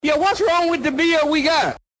Yeah, what's wrong with the beer we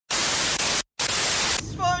got?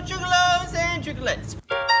 It's for juggalos and juggalettes.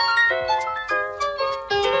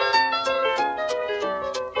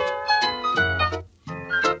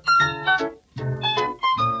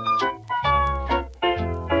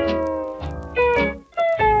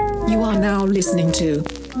 You are now listening to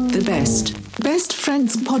the Best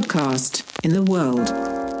Friends podcast in the world.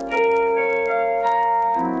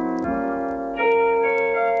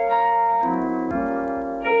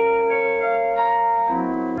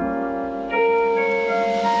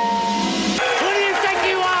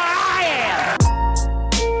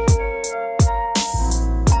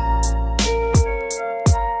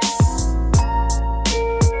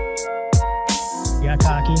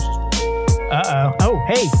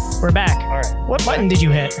 Hey, we're back. All right. What button did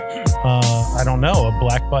you hit? I don't know. A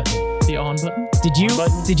black button. The on button?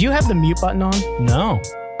 Did you have the mute button on? No.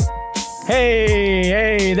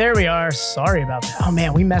 Hey, there we are. Sorry about that. Oh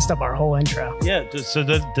man, we messed up our whole intro. Yeah. So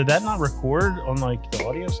did that not record on like the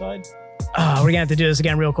audio side? We're gonna have to do this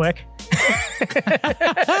again real quick.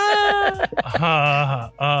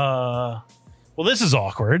 Well, this is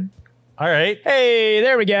awkward. All right. Hey,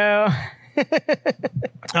 there we go.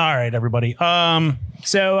 All right, everybody.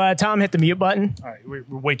 So Tom hit the mute button. All right, we're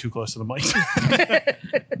way too close to the mic.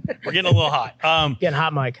 We're getting a little hot. Getting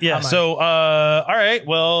hot mic. Yeah. Hot mic. So all right.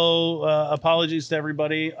 Well, apologies to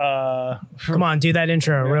everybody. Come on, do that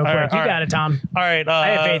intro real quick. right, You got it, Tom. All right. I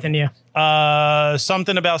have faith in you.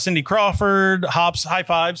 Something about Cindy Crawford. Hops. High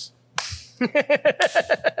fives.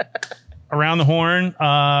 Around the horn.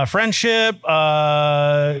 Friendship.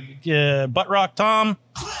 Butt rock Tom.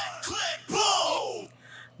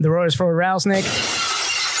 The Royals for Rattlesnake.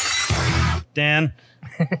 Dan.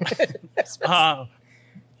 Best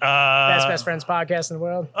Friends podcast in the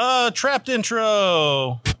world. Trapped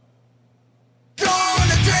intro.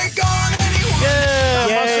 Gonna take on anyone. Yeah.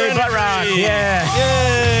 Yay, butt rock. Yeah.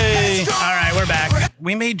 Yay. All right, we're back.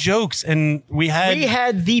 We made jokes and we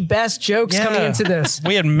had the best jokes Yeah. coming into this.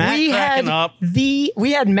 We had Matt cracking up. We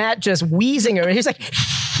had Matt just wheezing over. He's like,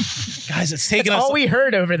 Guys, it's that's taken us all we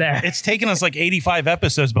heard over there. It's taken us like 85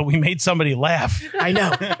 episodes, but we made somebody laugh. I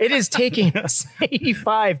know. It is taking us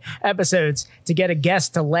 85 episodes to get a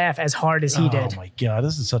guest to laugh as hard as he did. Oh my god,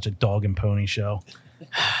 this is such a dog and pony show.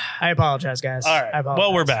 I apologize, guys. All right. I apologize.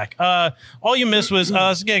 Well, we're back. All you missed was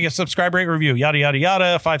subscribe, rate, review, yada yada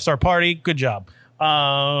yada. 5-star party. Good job.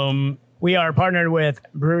 We are partnered with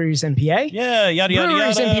Breweries in PA. Yeah, yada yada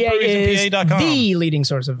Breweries yada. in PA is breweriesinpa.com. the leading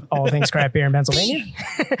source of all things craft beer in Pennsylvania.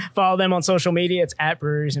 Follow them on social media. It's at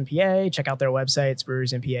Breweries in PA. Check out their website. It's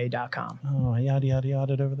breweriesinpa.com. Oh, yada yada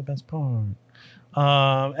yada over the best part.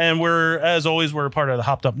 And we're, as always, we're part of the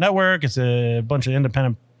Hopped Up Network. It's a bunch of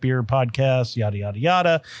independent beer podcasts, yada yada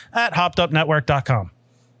yada, at hoppedupnetwork.com.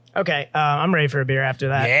 Okay, I'm ready for a beer after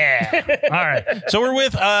that. Yeah. All right. So we're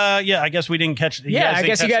with, I guess we didn't catch. Yeah, I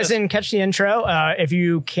guess you guys didn't catch the intro. If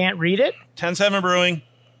you can't read it, 10-7 Brewing,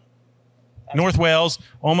 North Wales,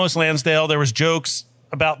 almost Lansdale. There was jokes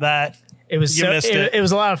about that. it was You missed it. It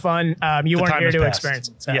was a lot of fun. You The weren't time here has to passed. experience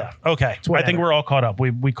it. So. Yeah. Okay. I whatever. think we're all caught up.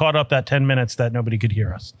 We caught up that 10 minutes that nobody could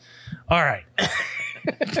hear us. All right.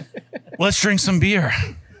 Let's drink some beer.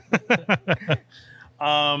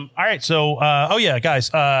 All right. So,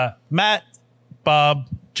 guys, Matt, Bob,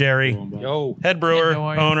 Jerry, head brewer, how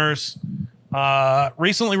are you? owners,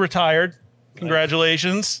 recently retired.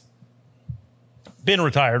 Congratulations. Been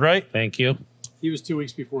retired, right? Thank you. He was 2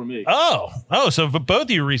 weeks before me. Oh, so both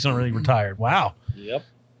of you recently retired. Wow. Yep.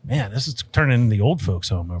 Man, this is turning into the old folks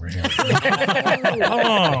home over here.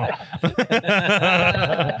 Oh.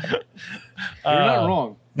 You're not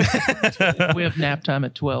wrong. We have nap time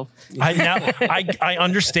at 12. I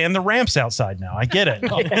understand the ramps outside now. I get it.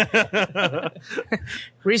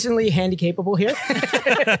 Recently handy-capable here.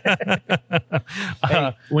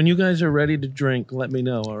 Hey, when you guys are ready to drink, let me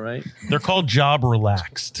know, all right? They're called job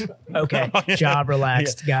relaxed. Okay, job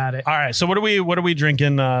relaxed. Got it. All right. So what are we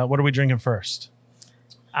drinking? What are we drinking first?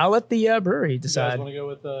 I'll let the brewery You guys decide. want to go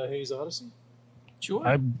with Hayes Odyssey? Sure. You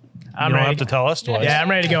I'm don't ready. have to tell us twice. Yeah, I'm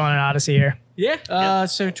ready to go on an odyssey here. Yeah.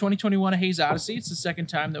 So 2021 Haze Odyssey. It's the second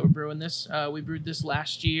time that we're brewing this. We brewed this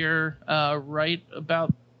last year, right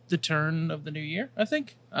about the turn of the new year, I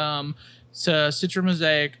think. It's a Citra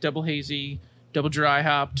Mosaic, double hazy, double dry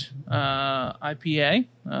hopped IPA.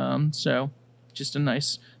 So just a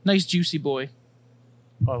nice juicy boy.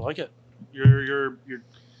 I like it. You're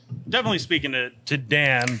definitely speaking to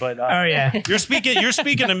Dan, but Oh yeah. you're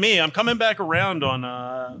speaking to me. I'm coming back around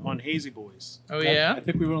on Hazy Boys. Oh I yeah,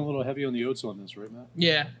 think we went a little heavy on the oats on this, right, Matt?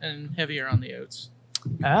 yeah, and heavier on the oats.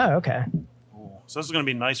 Oh, okay. Cool. So this is going to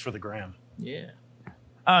be nice for the gram. Yeah.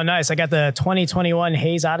 Oh, nice. I got the 2021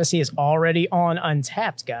 Haze Odyssey is already on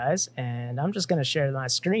Untapped, guys. And I'm just going to share my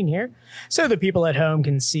screen here so the people at home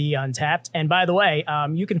can see Untapped. And by the way,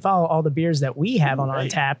 you can follow all the beers that we have on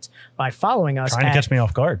Untapped by following us Trying to catch me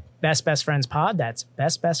off guard. Best Friends Pod. That's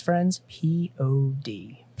Best Friends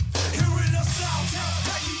POD.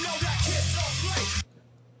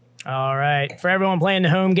 All right. For everyone playing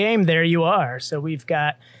the home game, there you are. So we've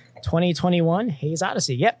got 2021 Haze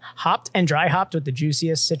Odyssey. Yep. Hopped and dry hopped with the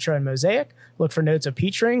juiciest Citra and Mosaic. Look for notes of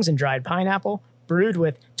peach rings and dried pineapple. Brewed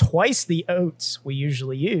with twice the oats we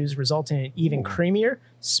usually use, resulting in an even creamier,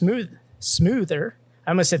 smoother.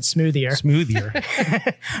 I almost said smoothier.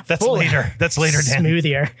 Smoothier. That's Fuller. later. That's later, Dan.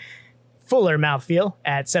 Smoothier. Fuller mouthfeel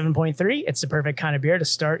at 7.3. It's the perfect kind of beer to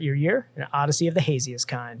start your year. An Odyssey of the haziest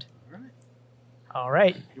kind. All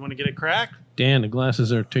right. You want to get a crack? Dan, the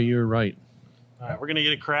glasses are to your right. All right, we're going to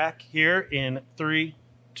get a crack here in 3,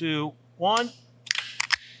 2, 1.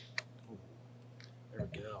 There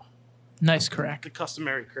we go. Nice crack. The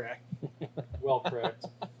customary crack. Well cracked.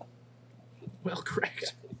 Well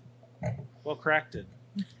cracked. Well cracked it.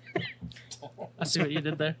 I see what you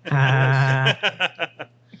did there.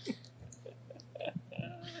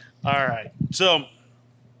 All right. So,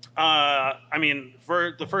 I mean,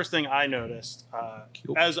 for the first thing I noticed,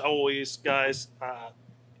 as always, guys,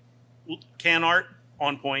 can art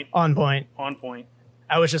on point. On point. On point.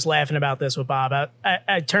 I was just laughing about this with Bob.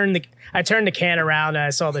 I turned the can around and I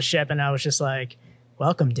saw the ship and I was just like,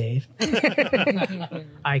 "Welcome, Dave."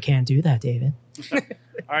 I can't do that, David. All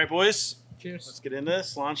right, boys. Cheers. Let's get into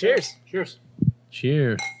this. Launch Cheers. Cheers.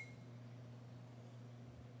 Cheers.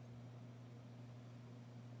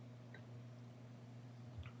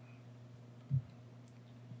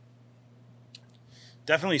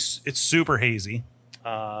 Definitely, it's super hazy.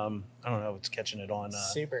 I don't know. It's catching it on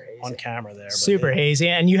Super hazy. on camera there. But Super hazy.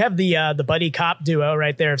 And you have the buddy cop duo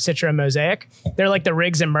right there of Citra and Mosaic. They're like the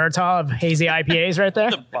Riggs and Murtaugh of hazy IPAs right there.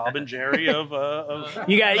 The Bob and Jerry of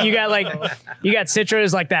You got Citra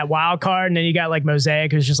is like that wild card, and then you got like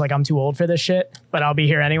Mosaic who's just like, I'm too old for this shit, but I'll be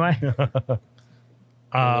here anyway.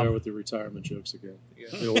 There with the retirement jokes again.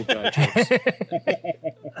 The old guy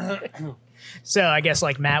jokes. So I guess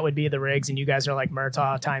like Matt would be the Riggs, and you guys are like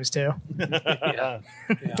Murtaugh times 2. Yeah.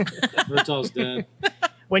 Murtaugh's dead.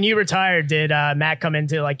 When you retired, did Matt come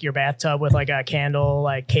into like your bathtub with like a candle,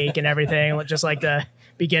 like cake and everything, just like the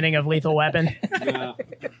beginning of Lethal Weapon? Yeah.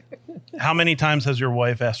 How many times has your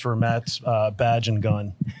wife asked for Matt's badge and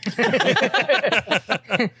gun?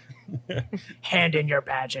 Hand in your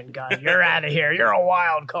badge and gun. You're out of here. You're a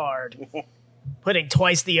wild card. Putting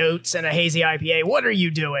twice the oats in a hazy IPA. What are you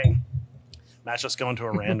doing? Matt's just going to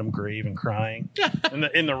a random grave and crying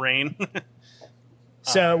in the rain.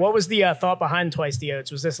 So what was the thought behind twice the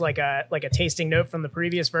oats? Was this like a tasting note from the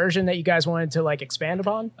previous version that you guys wanted to like expand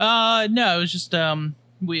upon? No, it was just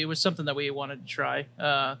it was something that we wanted to try.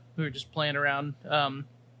 We were just playing around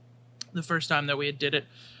the first time that we did it.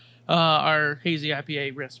 Our hazy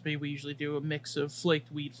IPA recipe, we usually do a mix of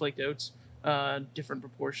flaked wheat, flaked oats, different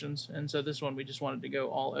proportions. And so this one, we just wanted to go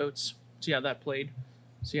all oats, see how that played,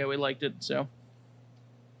 see how we liked it. So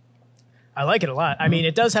I like it a lot. I mean,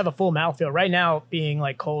 it does have a full mouthfeel. Right now, being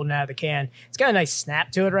like cold and out of the can, it's got a nice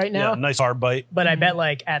snap to it right now. Yeah, nice hard bite. But I bet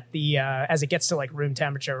like at the as it gets to like room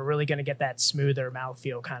temperature, we're really going to get that smoother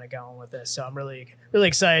mouthfeel kind of going with this. So I'm really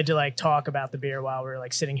excited to like talk about the beer while we're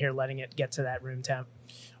like sitting here letting it get to that room temp.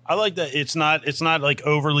 I like that it's not like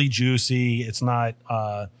overly juicy. It's not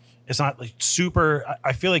like super.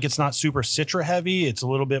 I feel like it's not super Citra heavy. It's a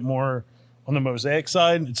little bit more on the Mosaic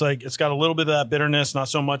side. It's like it's got a little bit of that bitterness, not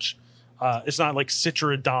so much. It's not like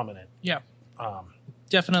Citra dominant. yeah,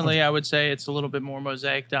 definitely, I would say it's a little bit more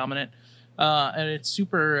Mosaic dominant, and it's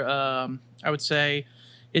super. I would say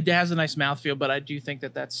it has a nice mouthfeel, but I do think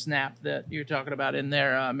that snap that you're talking about in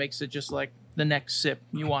there makes it just like the next sip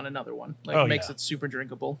you want another one. Like it makes it super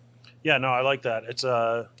drinkable. Yeah, no, I like that. It's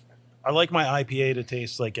I like my IPA to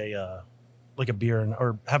taste like a beer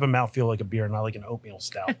or have a mouthfeel like a beer, not like an oatmeal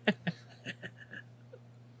stout.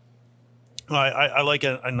 I like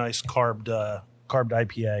a nice carved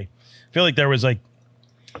IPA. I feel like there was like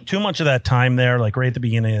too much of that time there, like right at the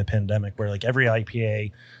beginning of the pandemic, where like every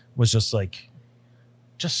IPA was just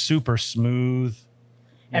super smooth.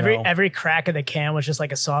 Every crack of the can was just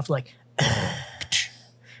like a soft like.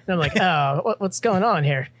 And I'm like, oh, what's going on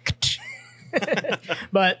here?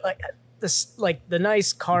 But like this, like the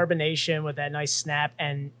nice carbonation with that nice snap,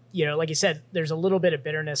 and like you said, there's a little bit of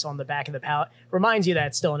bitterness on the back of the palate. Reminds you that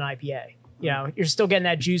it's still an IPA. you know, you're still getting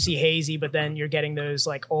that juicy hazy, but then you're getting those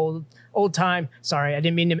like old time. Sorry, I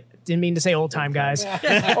didn't mean to say old time, guys.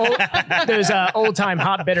 Those old time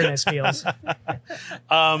hop bitterness feels.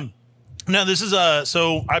 No, this is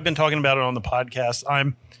so I've been talking about it on the podcast.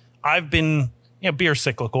 I've been, beer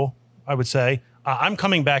cyclical, I would say. I'm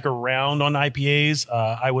coming back around on IPAs.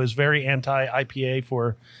 I was very anti IPA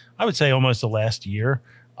for, I would say, almost the last year.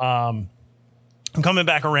 I'm coming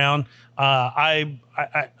back around. I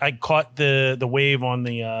caught the wave on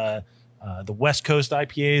the West Coast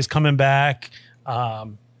IPAs coming back,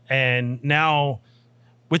 and now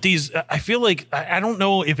with these, I feel like I don't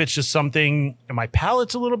know if it's just something. My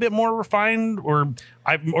palate's a little bit more refined, or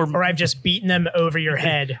I've just beaten them over your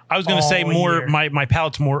head. I was going to say more. Year. My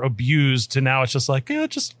palate's more abused to now. It's just like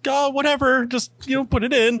whatever, just put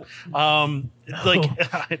it in.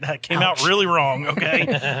 That came out really wrong. Okay,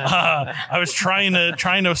 I was trying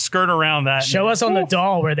to skirt around that. Show us on the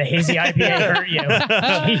doll where the hazy IPA hurt you.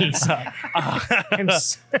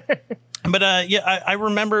 Jeez. But I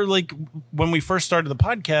remember like when we first started the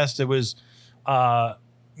podcast, it was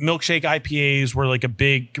milkshake IPAs were like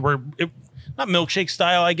not milkshake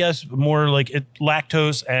style, I guess, more like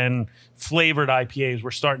lactose and flavored IPAs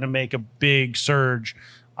were starting to make a big surge.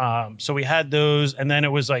 So we had those, and then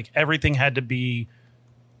it was like everything had to be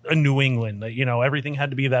a New England, everything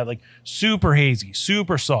had to be that like super hazy,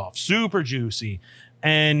 super soft, super juicy.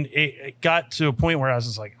 And it got to a point where I was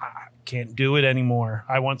just like, I can't do it anymore.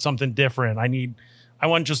 I want something different. I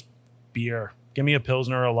want just beer. Give me a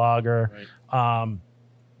Pilsner or a lager. Right.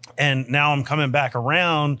 And now I'm coming back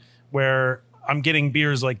around where I'm getting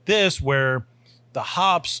beers like this, where the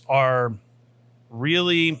hops are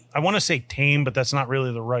really, I want to say tame, but that's not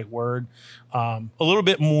really the right word. A little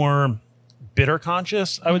bit more bitter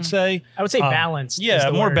conscious, I would say. I would say balanced. Yeah,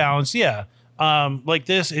 more balanced. Yeah. Like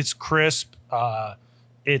this, it's crisp.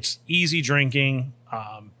 It's easy drinking.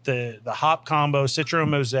 The hop combo, Citra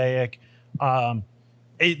Mosaic.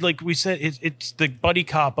 Like we said, it's the buddy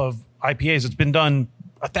cop of IPAs. It's been done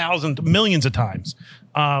millions of times.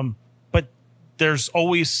 But there's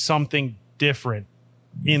always something different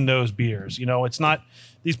in those beers. It's not,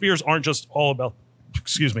 these beers aren't just all about,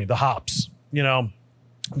 the hops,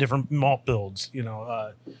 different malt builds,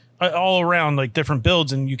 all around like different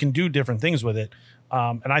builds, and you can do different things with it.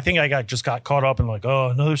 And I think I just got caught up in like,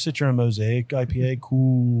 another Citra Mosaic IPA,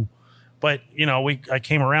 cool. But I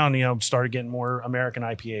came around, started getting more American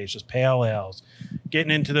IPAs, just pale ales,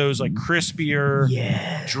 getting into those like crispier,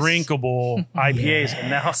 drinkable IPAs,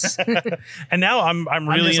 and now I'm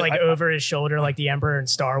really just like over his shoulder like the Emperor in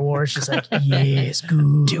Star Wars, just like yes,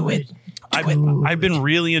 good, do it. I've been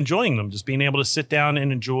really enjoying them, just being able to sit down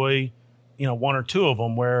and enjoy, one or two of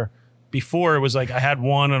them, where before it was like I had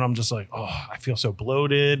one and I'm just like, I feel so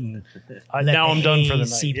bloated, and now I'm done for the night.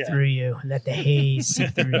 Seep through you. Let the haze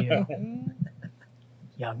seep through you.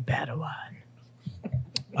 Young Padawan.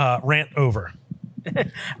 Rant over.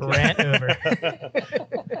 Rant over.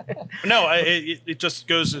 No, it just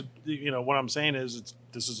goes to, what I'm saying is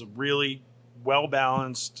this is a really well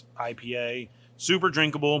balanced IPA, super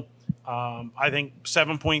drinkable. I think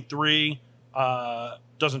 7.3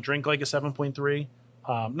 doesn't drink like a 7.3.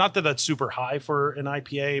 Not that that's super high for an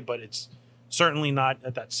IPA, but it's certainly not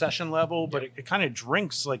at that session level, but it kind of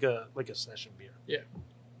drinks like a session beer. Yeah.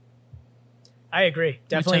 I agree.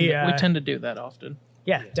 Definitely. We tend to do that often.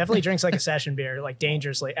 Yeah, definitely drinks like a session beer, like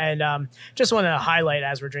dangerously. And just want to highlight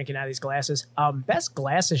as we're drinking out of these glasses, best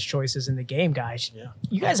glasses choices in the game, guys. Yeah.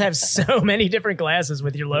 You guys have so many different glasses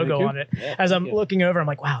with your logo on it. Yeah, as I'm looking over, I'm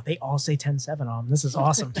like, wow, they all say 10-7 on them. This is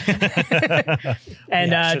awesome.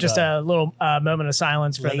 And just a little moment of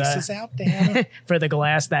silence for for the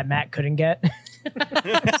glass that Matt couldn't get.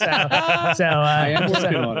 I am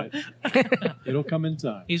working on it. It'll come in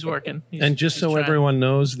time. He's working. And just so everyone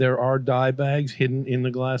knows, there are dye bags hidden in the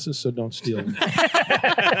glasses, so don't steal them.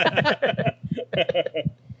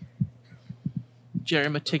 Jerry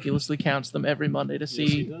meticulously counts them every Monday to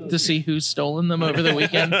see who's stolen them over the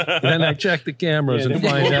weekend. Then I check the cameras and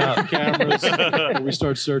find out. Cameras. And we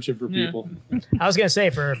start searching for people. I was going to say,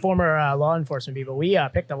 for former law enforcement people, we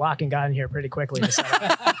picked a lock and got in here pretty quickly to set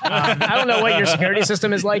up. I don't know what your security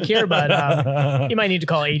system is like here, but you might need to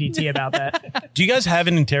call ADT about that. Do you guys have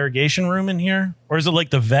an interrogation room in here? Or is it like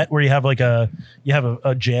the vet where you have like a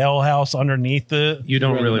jailhouse underneath the... You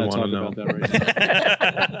don't really want to know. About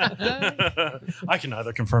that right now. I can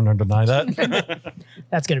neither confirm nor deny that.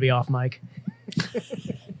 That's going to be off mic.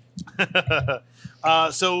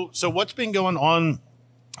 So what's been going on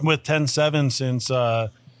with 10-7 since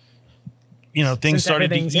things started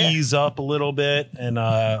to ease up a little bit, and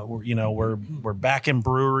we're back in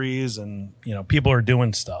breweries, and people are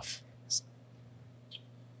doing stuff.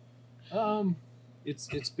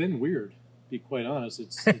 It's been weird. To be quite honest,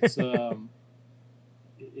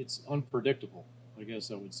 it's unpredictable. I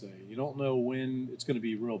guess I would say you don't know when it's going to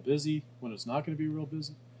be real busy, when it's not going to be real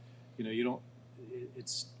busy. You don't.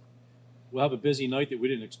 We'll have a busy night that we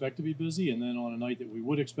didn't expect to be busy, and then on a night that we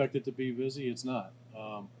would expect it to be busy, it's not.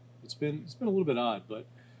 It's been a little bit odd, but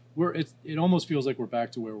it almost feels like we're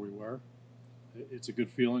back to where we were. It's a good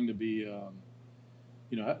feeling to be,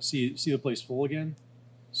 see the place full again.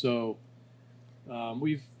 So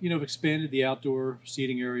we've expanded the outdoor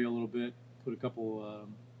seating area a little bit, put a couple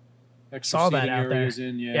extra Saw seating that out areas there.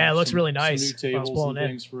 in. Yeah, it looks really nice. Some new I was tables and pulling in.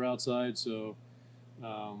 things for outside. So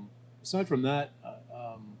aside from that,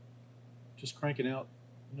 just cranking out,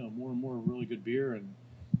 more and more really good beer and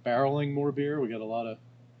barreling more beer. We got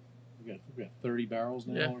we got 30 barrels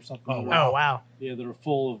now or something. Oh, Oh, wow. Yeah, that are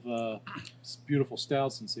full of beautiful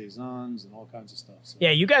stouts and saisons and all kinds of stuff. So. Yeah,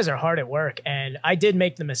 you guys are hard at work, and I did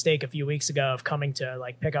make the mistake a few weeks ago of coming to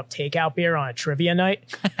like pick up takeout beer on a trivia night.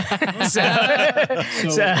 So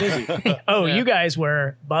busy. You guys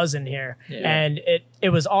were buzzing here, and it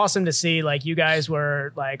was awesome to see like you guys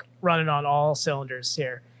were like running on all cylinders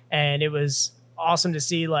here, and it was awesome to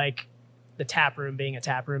see like the tap room being a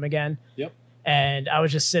tap room again. Yep. And I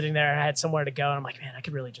was just sitting there. I had somewhere to go, and I'm like, man, I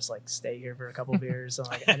could really just like stay here for a couple beers. And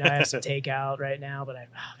like, I know I have some takeout right now, but I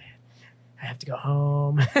have to go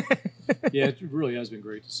home. Yeah, it really has been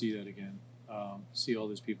great to see that again. See all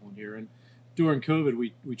these people in here. And during COVID,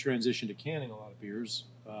 we transitioned to canning a lot of beers.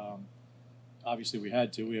 Obviously, we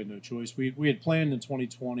had to. We had no choice. We had planned in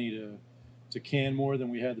 2020 to can more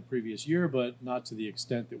than we had the previous year, but not to the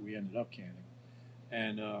extent that we ended up canning.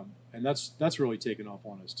 And that's really taken off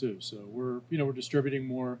on us too. So we're distributing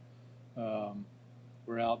more.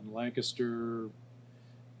 We're out in Lancaster,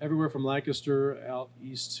 everywhere from Lancaster out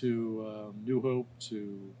east to New Hope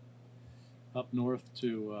to up north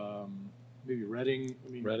to maybe Reading.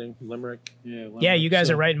 Reading, Limerick. Yeah. Limerick. Yeah, you guys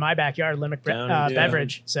are right in my backyard, Limerick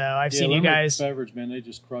Beverage. So I've seen you Limerick guys. Beverage, man, they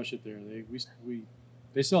just crush it there.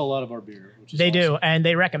 They sell a lot of our beer, which is They do, awesome. and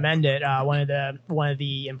they recommend it. One of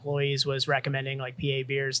the employees was recommending like PA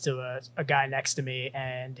beers to a guy next to me,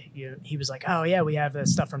 and he was like, "Oh yeah, we have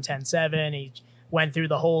this stuff from Ten7." He went through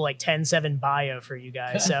the whole like Ten7 bio for you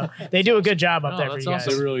guys, so they do a good job up there for you guys.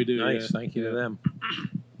 They really do. Nice. Yeah. Thank you to them.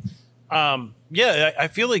 I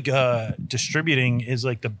feel like distributing is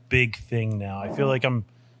like the big thing now. I feel like I'm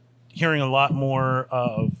hearing a lot more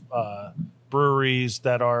of breweries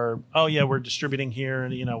that are, we're distributing here,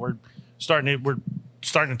 and we're starting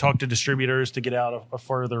to talk to distributors to get out a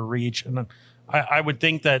further reach. And I would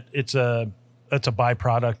think that that's a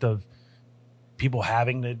byproduct of people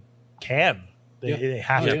having to can. They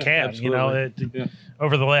have to can. Absolutely.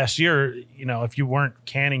 Over the last year, if you weren't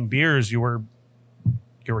canning beers, you were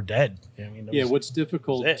dead. What's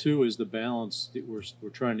difficult too is the balance that we're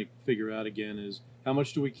trying to figure out again is how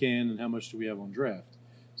much do we can and how much do we have on draft.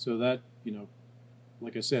 So that,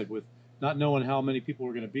 like I said, with not knowing how many people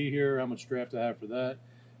are going to be here, how much draft I have for that,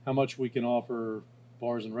 how much we can offer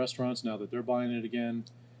bars and restaurants now that they're buying it again.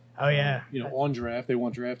 Oh yeah. On draft, they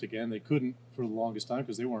want draft again. They couldn't for the longest time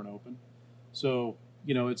because they weren't open. So,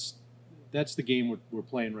 that's the game we're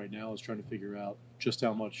playing right now, is trying to figure out just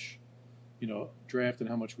how much, draft and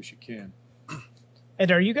how much we should can.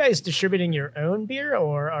 And are you guys distributing your own beer,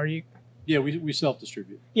 or are you? Yeah, we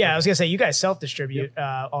self-distribute. Yeah, I was gonna say you guys self-distribute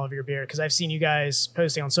all of your beer, because I've seen you guys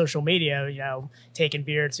posting on social media, taking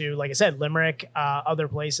beer to, like I said, Limerick, other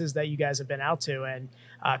places that you guys have been out to, and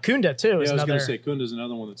Kunda too. Yeah, is I was another. gonna say Kunda's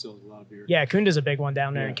another one that sells a lot of beer. Yeah, Kunda's a big one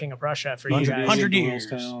down there in Yeah. King of Prussia for 100 you guys. 100 years.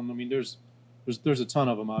 Doylestown. I mean, there's a ton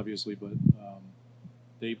of them, obviously, but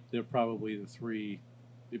they're probably the three.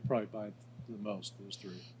 They probably buy the most, those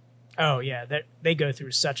three. Oh yeah, they go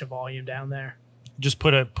through such a volume down there. Just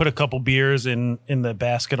put a couple beers in the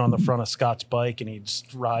basket on the front of Scott's bike, and he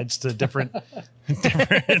just rides to different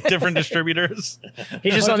distributors.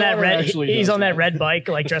 He's just My on that daughter red. actually He's does on that that. red bike,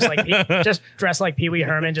 like dressed like Pee Wee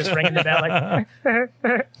Herman, just ringing the bell like.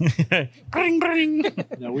 Bring, bring.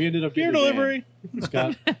 Now we ended up Beer getting a van. delivery.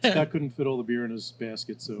 Scott couldn't fit all the beer in his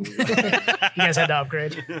basket, so You guys had to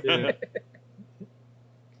upgrade. yeah.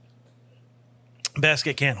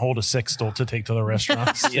 Basket can't hold a sixtel to take to the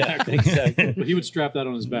restaurants. Yeah, exactly. But he would strap that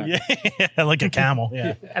on his back. Yeah, like a camel.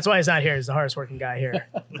 Yeah. That's why he's not here. He's the hardest working guy here.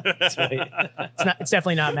 That's right. It's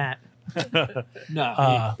definitely not Matt. No,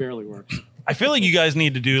 he barely works. I feel like you guys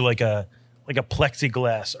need to do like a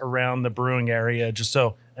plexiglass around the brewing area, just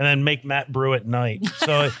so and then make Matt brew at night.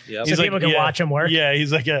 So Yep. he's So people can watch him work? Yeah,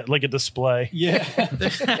 he's like a display. Yeah.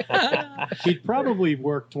 He'd probably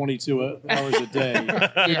work 22 hours a day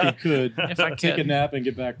if he could. If I Take a could. nap and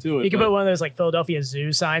get back to it. You can but- put one of those like Philadelphia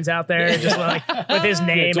Zoo signs out there, just like with his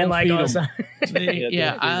name don't and like feed all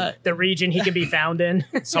him. the region he can be found in.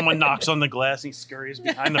 Someone knocks on the glass, and he scurries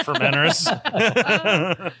behind the fermenters.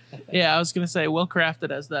 Yeah, I was gonna say Will Crafted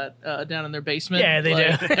has that down in their basement. Yeah, they do.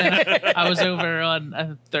 and I was over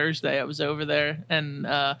on Thursday. I was over there and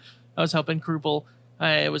I was helping Krupel.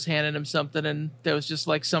 I was handing him something, and there was just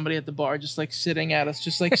like somebody at the bar, just like sitting at us,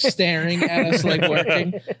 just like staring at us, like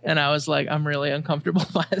working. And I was like, I'm really uncomfortable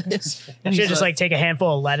by this. And Should he's just like take a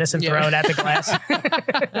handful of lettuce and Yeah. throw it at the glass.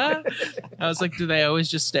 I was like, do they always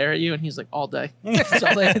just stare at you? And he's like, all day.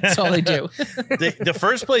 That's all they do. The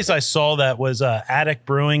first place I saw that was Attic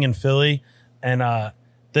Brewing in Philly, and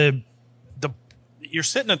the you're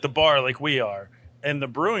sitting at the bar like we are, and the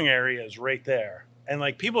brewing area is right there, and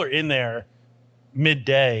like people are in there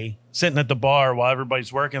midday sitting at the bar while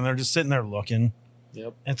everybody's working. They're just sitting there looking.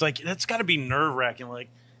 Yep. And it's like that's got to be nerve wracking. Like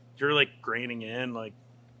you're like graining in, like,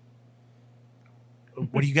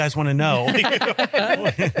 what do you guys want to know?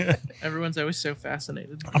 Everyone's always so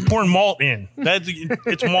fascinated. I'm pouring malt in.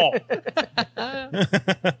 It's malt.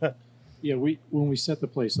 Yeah, when we set the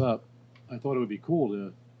place up, I thought it would be cool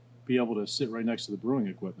to be able to sit right next to the brewing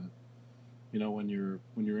equipment. You know, when you're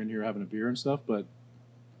in here having a beer and stuff, but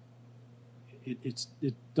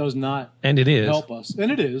it does not And it is. help us,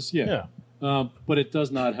 and it is, yeah. But it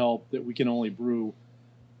does not help that we can only brew,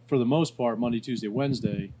 for the most part, Monday, Tuesday,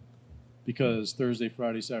 Wednesday, because Thursday,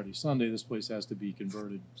 Friday, Saturday, Sunday, this place has to be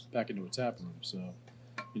converted back into a tap room. So,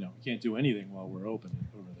 you know, we can't do anything while we're open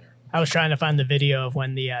over there. I was trying to find the video of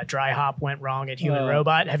when the dry hop went wrong at Human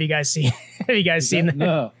Robot. Have you guys seen? Have you guys seen that?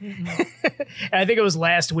 No. I think it was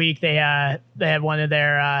last week. They had one of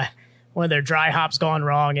their dry hops gone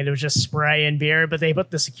wrong, and it was just spraying beer. But they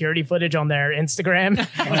put the security footage on their Instagram,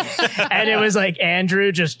 and it was like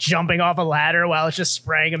Andrew just jumping off a ladder while it's just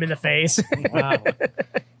spraying him in the face. Wow.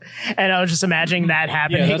 And I was just imagining that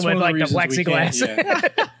happening that's with one like of the reasons we can't-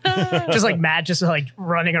 plexiglass. yeah. Just like Matt, just like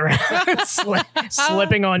running around,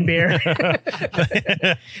 slipping on beer.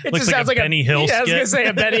 It Looks like a Benny Hill I was gonna skit. say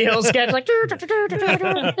a Benny Hill sketch, like.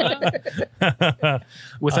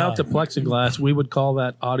 Without the plexiglass, we would call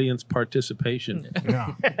that audience participation.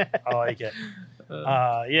 Yeah, I like it.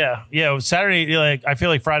 Yeah. Saturday, like I feel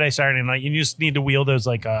like Friday, Saturday night, you just need to wheel those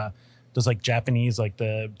Japanese, like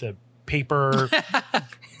the paper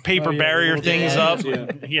Oh, yeah, barrier the things little up.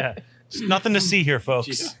 banners, Yeah, it's nothing to see here,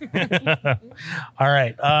 folks. All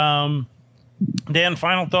right, Dan.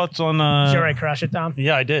 Final thoughts on? Did you already crush it, Tom?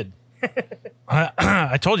 Yeah, I did.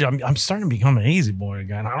 I told you I'm starting to become an hazy boy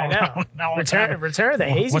again. I know. Return the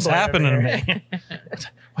hazy. What's boy over happening to there. me?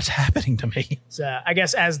 What's happening to me? So I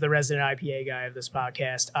guess as the resident IPA guy of this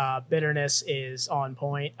podcast, bitterness is on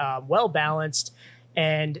point, well balanced,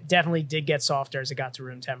 and definitely did get softer as it got to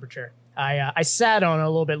room temperature. I sat on it a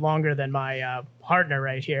little bit longer than my partner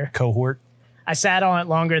right here. Cohort. I sat on it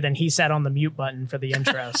longer than he sat on the mute button for the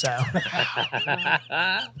intro. So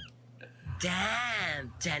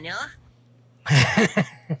Damn, Daniel.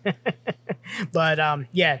 But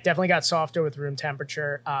yeah, definitely got softer with room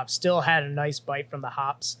temperature. Still had a nice bite from the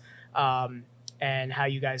hops, and how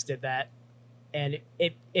you guys did that. And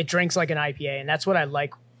it drinks like an IPA, and that's what I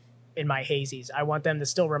like in my hazies. I want them to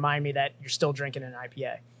still remind me that you're still drinking an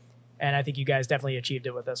IPA, and I think you guys definitely achieved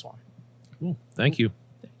it with this one. Cool. Thank you.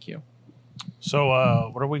 Thank you. So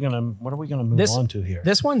what are we gonna move on to here?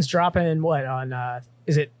 This one's dropping what on?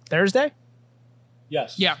 Is it Thursday?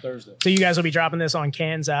 Yes. Yeah. Thursday. So you guys will be dropping this on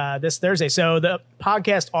cans this Thursday. So the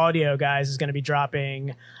podcast audio, guys, is going to be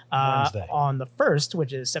dropping Wednesday. on the 1st,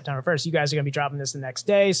 which is September 1st. You guys are going to be dropping this the next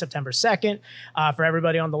day, September 2nd. For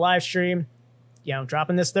everybody on the live stream,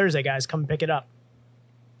 dropping this Thursday, guys. Come pick it up.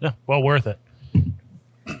 Yeah, well worth it.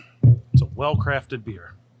 It's a well-crafted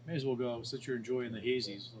beer. May as well go, since you're enjoying the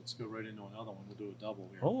hazies, let's go right into another one. We'll do a double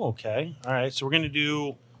here. Oh, okay. All right. So we're gonna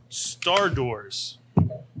do Star Doors.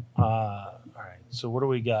 All right. So what do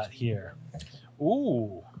we got here?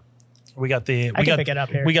 Ooh, we got the. I can pick it up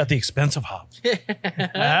here. We got the expensive hop.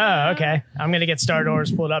 Oh, okay. I'm going to get Star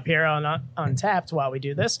Doors pulled up here on Untapped while we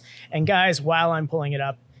do this. And guys, while I'm pulling it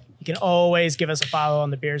up, you can always give us a follow on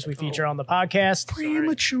the beers we feature on the podcast.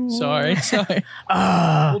 Premature. Sorry.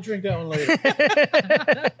 We'll drink that one later.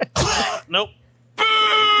 Nope.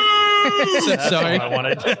 Sorry. That's what I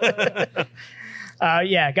wanted.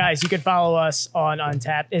 Yeah, guys, you can follow us on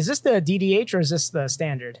Untapped. Is this the DDH or is this the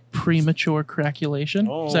standard? Premature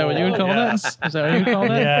Crackulation. Is that what you would call that? Is that what you would call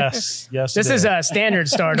that? Yes. This is standard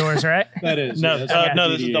Star Doors, right? That is. No, yeah, that's no.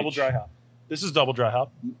 This is DDH. double dry hop. This is double dry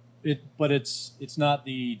hop. But it's not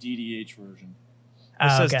the DDH version. It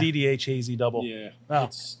says okay. DDH hazy double. Yeah. Oh.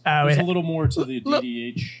 There's a little more to the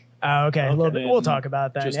DDH. Oh, okay. A little bit. than We'll talk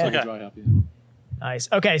about that. Just Yeah. double dry hop. Yeah. Nice.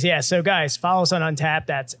 Okay, so yeah, so guys, follow us on Untapped.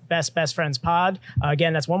 That's Best Friends Pod.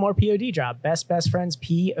 Again, that's one more POD drop. Best Friends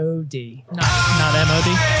POD. Not MOD.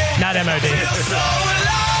 Not MOD.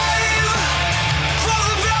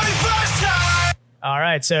 All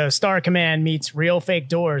right, so Star Command meets Real Fake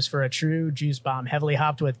Doors for a true juice bomb, heavily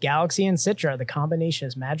hopped with Galaxy and Citra. The combination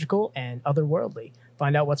is magical and otherworldly.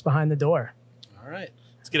 Find out what's behind the door. All right.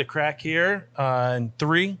 Let's get a crack here. In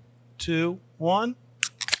 3, 2, 1.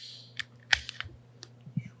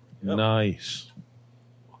 Yep. Nice.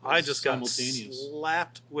 I just got Simultaneous.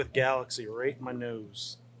 slapped with Galaxy right in my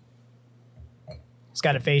nose. It's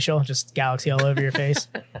got a facial, just Galaxy all over your face.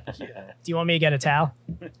 Yeah. Do you want me to get a towel?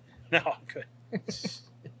 No, I'm good.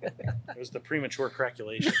 It was the premature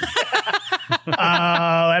crackulation.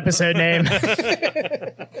 Oh, episode name.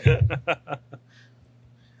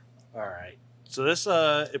 All right. So this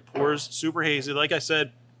it pours super hazy. Like I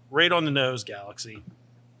said, right on the nose, Galaxy.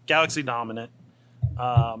 Galaxy dominant.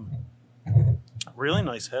 Really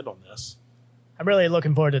nice head on this. I'm really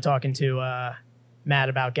looking forward to talking to Matt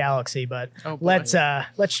about Galaxy, but Oh, boy.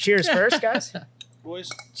 let's cheers first, guys. Boys,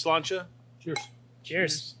 slancha. Cheers.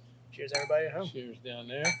 Cheers. Cheers, everybody at home. Cheers down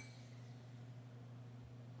there.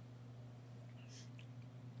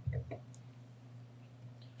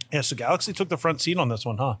 Yeah, so Galaxy took the front seat on this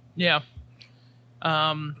one, huh? Yeah.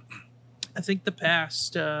 I think the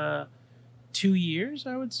past 2 years,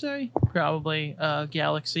 I would say, probably,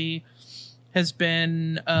 Galaxy has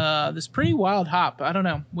been this pretty wild hop. I don't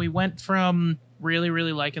know. We went from really,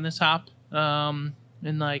 really liking this hop in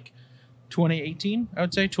like 2018, I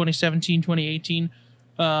would say, 2017, 2018.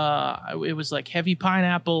 It was like heavy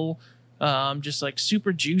pineapple, just like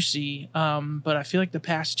super juicy. But I feel like the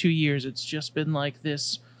past 2 years, it's just been like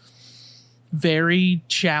this very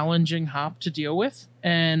challenging hop to deal with.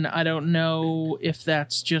 And I don't know if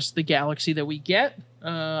that's just the Galaxy that we get.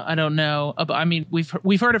 I don't know. I mean,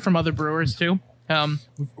 we've heard it from other brewers too.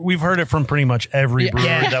 We've heard it from pretty much every brewery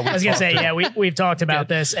that I was gonna say, yeah, we've talked about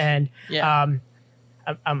this, and Yeah.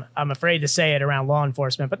 I'm afraid to say it around law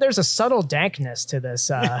enforcement, but there's a subtle dankness to this.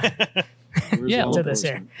 Yeah, to this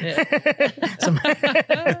here. Yeah.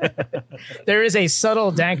 There is a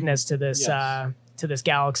subtle dankness to this Yes. to this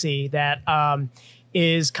Galaxy that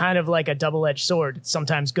is kind of like a double-edged sword. It's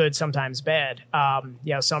sometimes good, sometimes bad.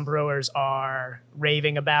 Some brewers are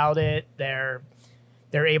raving about it. They're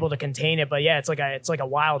able to contain it, but yeah, it's like a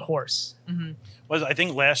wild horse. I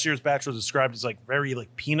think last year's batch was described as like very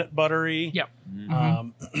like peanut buttery. Yep.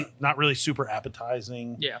 Not really super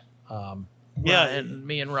appetizing. Yeah. Yeah, And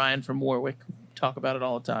me and Ryan from Warwick talk about it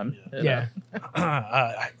all the time. And, Yeah,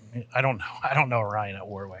 I don't know. I don't know Ryan at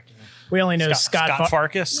Warwick. we only know Scott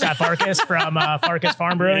Farkas. Scott Farkas from Farkas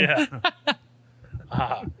Farm Brewing.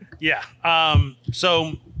 Yeah.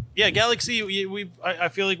 So yeah, Galaxy. I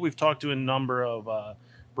feel like we've talked to a number of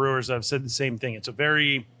brewers that have said the same thing. It's a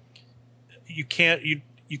very you can't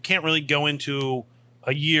really go into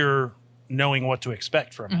a year knowing what to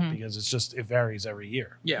expect from it because it varies every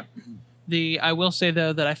year. Yeah. I will say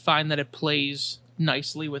though that I find that it plays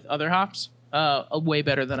nicely with other hops, way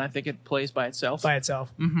better than I think it plays by itself.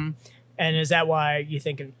 Mm-hmm. And is that why you're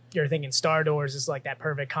thinking Star Doors is like that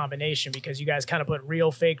perfect combination, because you guys kind of put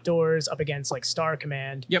Real Fake Doors up against like Star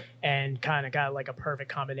Command, Yep. and kind of got like a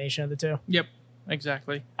perfect combination of the two. Yep.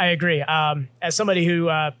 Exactly. I agree. As somebody who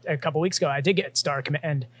a couple weeks ago I did get Star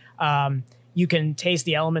Command, you can taste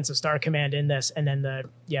the elements of Star Command in this, and then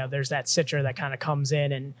there's that Citra that kind of comes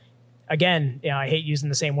in, and again, I hate using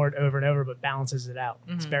the same word over and over, but balances it out.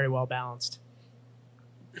 It's very well balanced.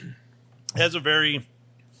 It has a very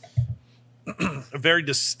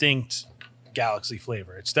distinct Galaxy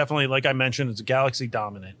flavor. It's definitely, like I mentioned, it's a Galaxy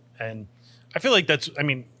dominant, and I feel like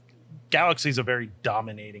Galaxy is a very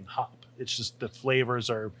dominating hop. It's just the flavors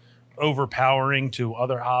are overpowering to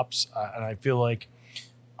other hops, and I feel like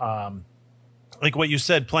what you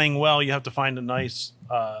said, playing well, you have to find a nice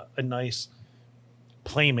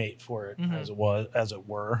playmate for it, as it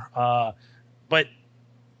were. But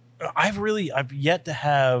I've yet to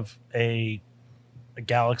have a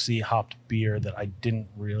Galaxy hopped beer that I didn't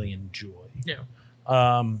really enjoy. Yeah.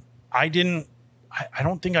 I don't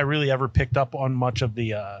think I really ever picked up on much of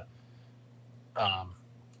the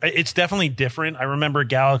it's definitely different. I remember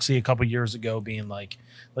Galaxy a couple years ago being like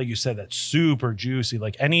you said, that super juicy.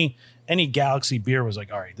 Like any Galaxy beer was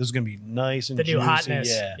like, all right, this is gonna be nice and The juicy. new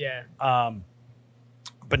hotness. Yeah.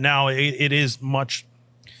 But now it is much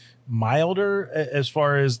milder as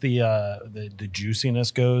far as the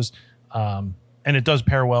juiciness goes, and it does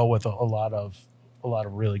pair well with a lot of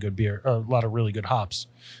really good beer, a lot of really good hops.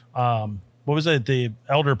 What was it? The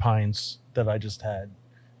Elder Pines that I just had.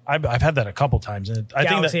 I've had that a couple times, and I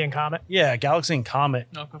think Galaxy and Comet. Yeah, Galaxy and Comet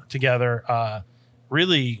together.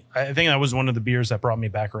 Really, I think that was one of the beers that brought me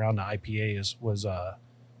back around to IPAs. Was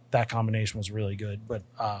that combination was really good. But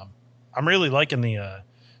I'm really liking the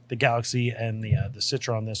Galaxy and the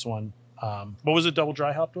Citra on this one. What was it double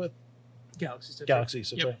dry hopped with? Galaxy Citra. Galaxy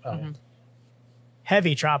Citra. Yep. Oh, yeah.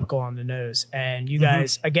 Heavy tropical on the nose, and you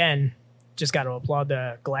guys again just got to applaud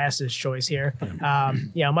the glasses choice here.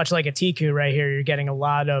 Much like a Tiku right here, you're getting a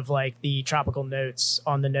lot of like the tropical notes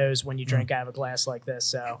on the nose when you drink out of a glass like this.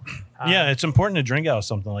 So yeah, it's important to drink out of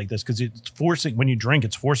something like this because it's forcing, when you drink,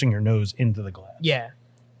 it's forcing your nose into the glass. Yeah,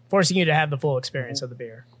 forcing you to have the full experience of the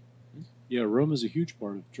beer. Yeah, aroma is a huge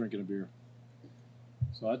part of drinking a beer.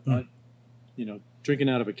 So I drinking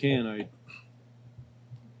out of a can,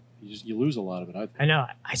 you lose a lot of it. I know.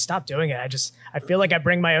 I stopped doing it. I feel like I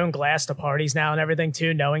bring my own glass to parties now and everything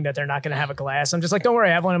too, knowing that they're not going to have a glass. I'm just like, don't worry,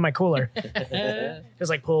 I have one in my cooler.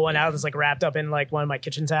 Just like pull one out that's like wrapped up in like one of my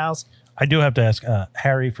kitchen towels. I do have to ask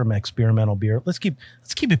Harry from Experimental Beer. Let's keep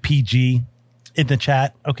it PG in the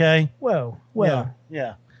chat, okay? Whoa. Yeah.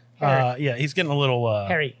 Yeah, he's getting a little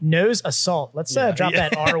Harry, nose assault. Let's drop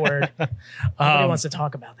that R word. Nobody wants to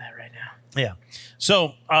talk about that right now. Yeah.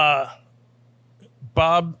 So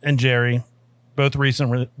Bob and Jerry, both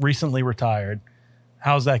recently retired.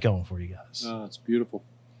 How's that going for you guys? It's beautiful.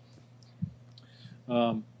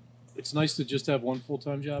 It's nice to just have one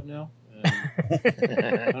full-time job now.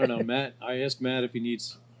 I don't know, Matt. I asked Matt if he need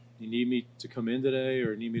me to come in today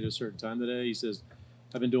or need me at a certain time today. He says,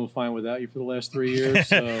 I've been doing fine without you for the last 3 years.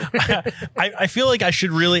 So. I feel like I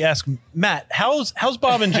should really ask Matt, how's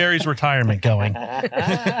Bob and Jerry's retirement going?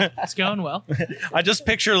 It's going well. I just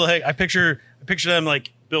picture them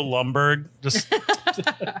like Bill Lumberg. Just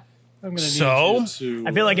I'm gonna need you to,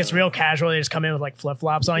 I feel like it's real casual. They just come in with like flip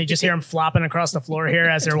flops on. You just hear them flopping across the floor here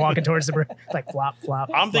as they're walking towards the like flop flop.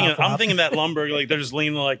 I'm thinking that Lumberg, like they're just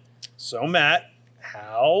leaning like, so Matt,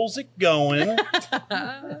 how's it going?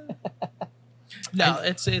 No,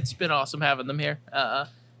 it's been awesome having them here.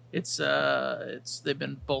 They've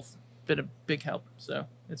been a big help. So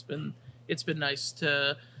it's been nice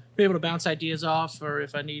to be able to bounce ideas off, or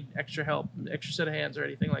if I need extra help, extra set of hands or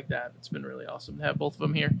anything like that. It's been really awesome to have both of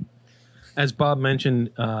them here. As Bob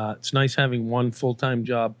mentioned, it's nice having one full-time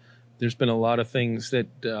job. There's been a lot of things that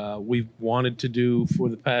we've wanted to do for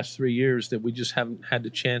the past 3 years that we just haven't had the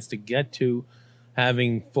chance to get to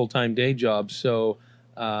having full-time day jobs. So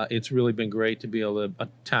it's really been great to be able to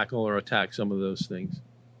tackle or attack some of those things.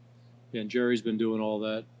 Yeah, and Jerry's been doing all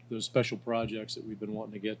that, those special projects that we've been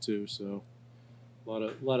wanting to get to. So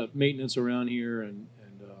a lot of maintenance around here and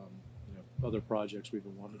other projects we've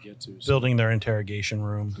been wanting to get to. So. Building their interrogation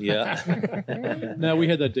room. Yeah. No, we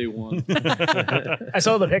had that day one. I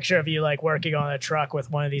saw the picture of you like working on a truck with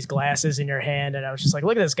one of these glasses in your hand, and I was just like,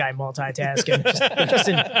 look at this guy multitasking,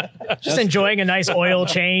 just enjoying a nice oil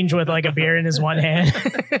change with like a beer in his one hand.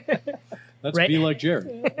 That's right? Be Like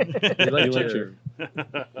Jerry. Be like Jerry.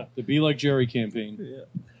 The Be Like Jerry campaign. Yeah.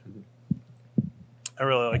 I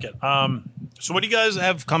really like it. So what do you guys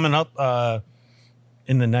have coming up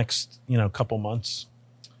in the next couple months?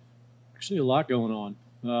 Actually, a lot going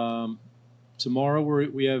on. Tomorrow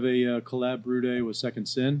we have a collab brew day with Second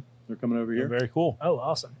Sin. They're coming over here. Oh, very cool. Oh,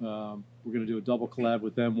 awesome. We're going to do a double collab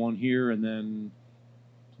with them, one here, and then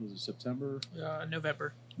was it September?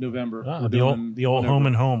 November. Ah, the old home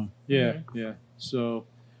and home. Yeah, yeah. So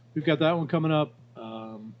we've got that one coming up.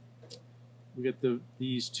 We got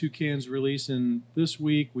these 2 cans releasing this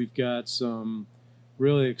week. We've got some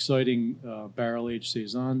really exciting barrel-aged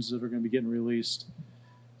saisons that are going to be getting released.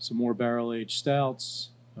 Some more barrel-aged stouts.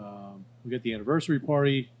 We got the anniversary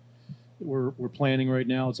party that we're planning right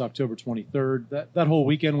now. It's October 23rd. That whole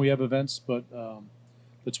weekend we have events, but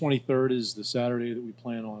the 23rd is the Saturday that we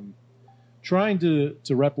plan on trying to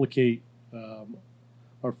replicate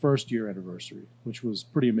our first year anniversary, which was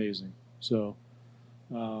pretty amazing. So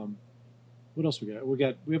what else we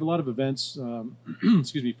got? We have a lot of events.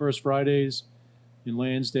 Excuse me, First Fridays in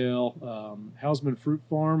Lansdale, Hausman Fruit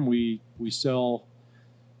Farm. We sell,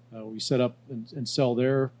 we set up and sell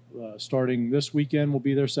there. Starting this weekend, we'll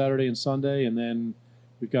be there Saturday and Sunday, and then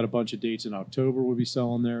we've got a bunch of dates in October. We'll be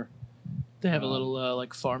selling there. They have a little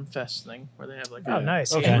like farm fest thing where they have like Oh,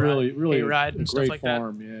 nice. Okay. Yeah. Really hay ride and great stuff like that.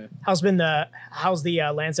 farm. Yeah, How's the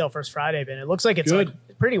land sale First Friday been? It looks like it's Good.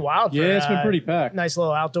 like pretty wild. yeah, for, it's been pretty packed. nice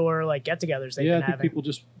little outdoor like get-togethers they've Yeah, I been think having. people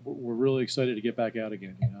just were really excited to get back out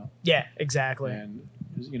again. Yeah, exactly. And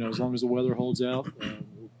as long as the weather holds out,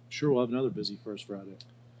 we'll have another busy First Think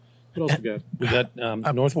What else we got? We got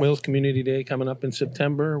North Wales Community Day coming up in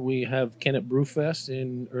September. We have Kennet Brew Fest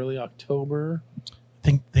in early October.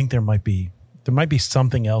 Think there might be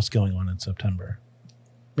something else going on in September.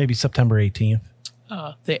 Maybe September 18th.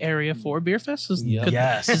 The Area 4 Beer Fest?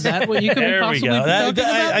 Yes. Is that what you could There we possibly go. be talking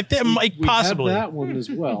about? I think it might We possibly. have that one as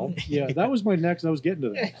well. Yeah, that was my next. I was getting to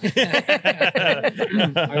that.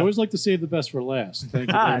 I always like to save the best for last. Thank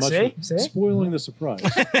you very much for see? spoiling the surprise.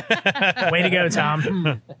 Way to go,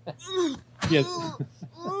 Tom. Yeah.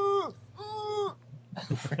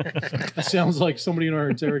 That sounds like somebody in our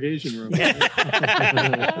interrogation room.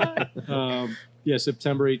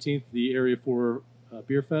 September 18th, the Area 4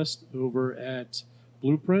 Beer Fest over at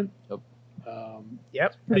Blueprint.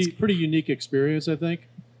 Yep. Pretty unique experience, I think.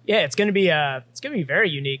 Yeah, it's gonna be very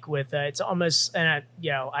unique. With it's almost little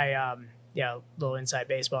inside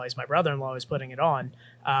baseball. He's my brother-in-law who's putting it on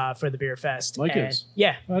for the beer fest. Mike And- is?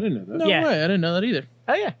 Yeah. I didn't know that. No Yeah. way. I didn't know that either.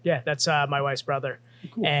 Oh yeah. That's my wife's brother.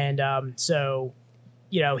 Cool. And so,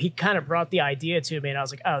 he kind of brought the idea to me, and I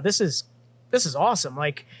was like, oh, this is awesome.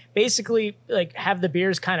 Like basically, like have the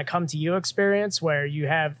beers kind of come to you experience where you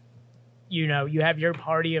have your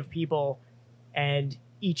party of people, and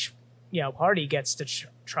each party gets to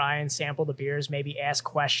try and sample the beers, maybe ask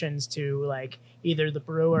questions to like either the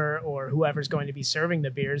brewer or whoever's going to be serving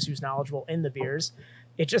the beers, who's knowledgeable in the beers.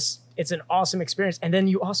 It's an awesome experience, and then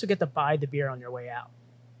you also get to buy the beer on your way out.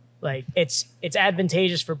 Like it's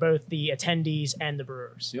advantageous for both the attendees and the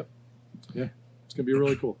brewers. Yep. Yeah, it's gonna be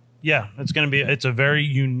really cool. Yeah, it's a very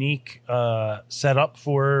unique setup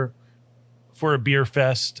for a beer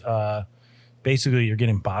fest. Basically, you're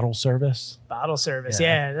getting bottle service. Bottle service,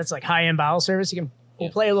 Yeah. yeah, that's like high end bottle service.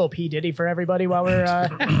 We'll play a little P Diddy for everybody while we're.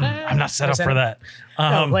 I'm not set up for that.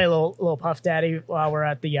 We'll play a little Puff Daddy while we're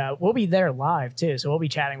at the. We'll be there live too, so we'll be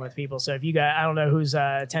chatting with people. So if you guys, I don't know who's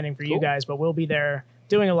attending for you guys, but we'll be there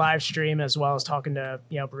doing a live stream as well as talking to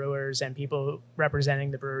brewers and people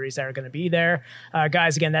representing the breweries that are going to be there.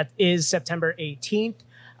 Guys, again, that is September 18th.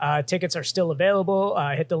 Tickets are still available.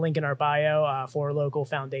 Hit the link in our bio for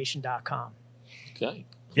localfoundation.com. Okay.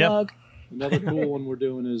 Plug. Another cool one we're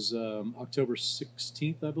doing is October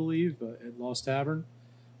 16th, I believe, at Lost Tavern.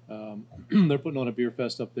 They're putting on a beer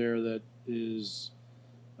fest up there that is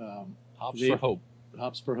Hops for Hope.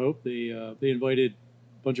 Hops for Hope. They invited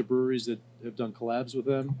a bunch of breweries that have done collabs with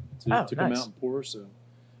them to come nice. out and pour. So,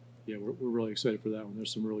 yeah, we're really excited for that one.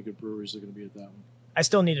 There's some really good breweries that are going to be at that one. I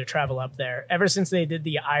still need to travel up there. Ever since they did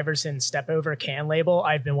the Iverson Step Over can label,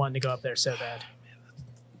 I've been wanting to go up there so bad.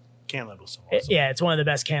 Can label's so awesome. Yeah, it's one of the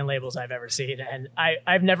best can labels I've ever seen. And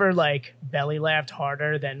I've never like belly laughed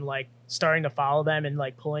harder than like starting to follow them and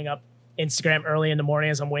like pulling up Instagram early in the morning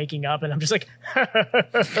as I'm waking up, and I'm just like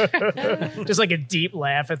just like a deep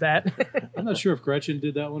laugh at that. I'm not sure if Gretchen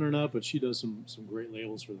did that one or not, but she does some great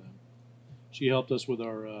labels for them. She helped us with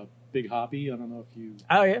our Big Hoppy. I don't know if you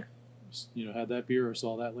Oh yeah. Had that beer or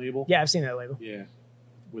saw that label. Yeah, I've seen that label. Yeah,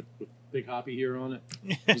 with Big Hoppy here on it.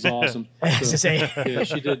 It was awesome. I was to say Yeah,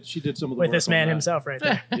 she did some of the with work this on man that. himself right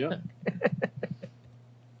there. Yep.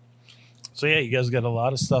 So yeah, you guys got a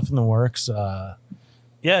lot of stuff in the works.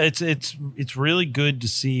 It's really good to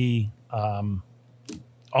see all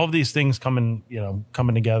of these things coming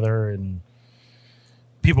together, and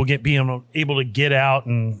people being able to get out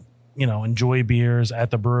and enjoy beers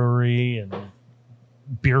at the brewery, and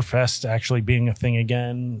beer fest actually being a thing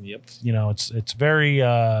again. Yep. It's very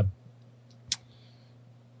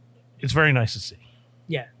nice to see.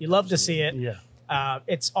 Yeah, you love to see it. Yeah.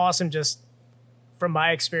 It's awesome just from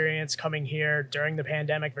my experience coming here during the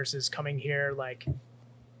pandemic versus coming here like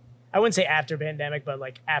I wouldn't say after pandemic, but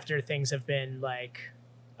like after things have been like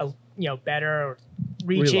better or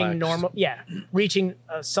reaching Relax. normal. Yeah, reaching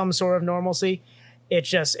some sort of normalcy.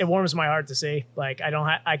 It warms my heart to see. Like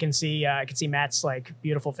I can see Matt's like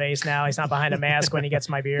beautiful face now. He's not behind a mask when he gets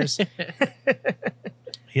my beers.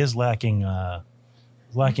 He is lacking a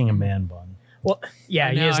man bun. Well, yeah,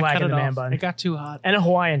 I he know, is I cut lacking it the man off. bun It got too hot. and a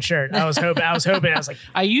Hawaiian shirt. I was hoping. I was like,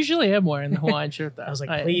 I usually am wearing the Hawaiian shirt though. I was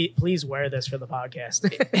like, please wear this for the podcast.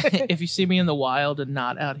 If you see me in the wild and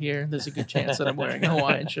not out here, there's a good chance that I'm wearing a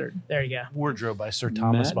Hawaiian shirt. There you go. Wardrobe by Sir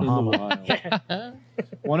Thomas Matt in the Bahama. wild.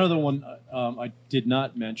 One other one I did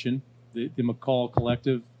not mention, the McCall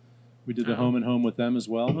Collective. We did the home and home with them as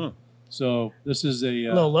well. So this is a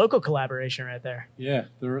little local collaboration right there. yeah,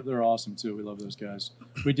 they're awesome too. We love those guys.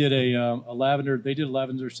 We did a lavender. They did a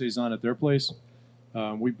lavender saison at their place.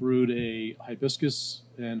 We brewed a hibiscus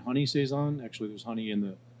and honey saison. Actually, there's honey in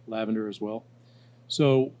the lavender as well.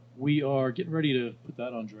 So we are getting ready to put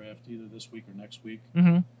that on draft either this week or next week.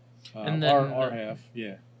 Mm-hmm. And then our half,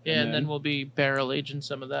 yeah. Yeah, and then we'll be barrel aging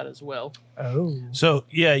some of that as well. Oh. So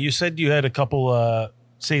yeah, you said you had a couple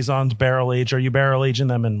saisons barrel aged. Are you barrel aging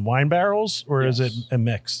them in wine barrels, or is it a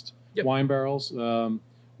mixed? Yep. Wine barrels.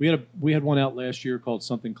 We had one out last year called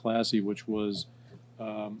Something Classy, which was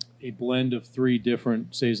a blend of 3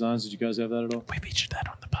 different saisons. Did you guys have that at all? We featured that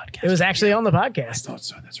on the podcast. It was actually on the podcast. I thought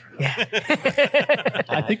so. That's right. Yeah.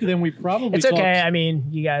 I think then we probably It's okay. talked- I mean,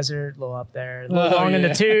 you guys are a little up there, a little Oh, long in yeah.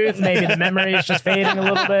 the tooth. Maybe the memory is just fading a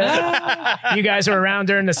little bit. You guys were around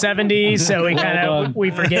during the 70s, so we kind Well of done.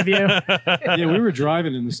 we forgive you. Yeah, we were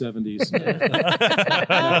driving in the 70s.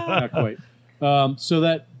 Not quite. So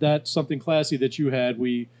that Something Classy that you had,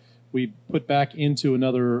 we put back into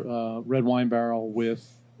another red wine barrel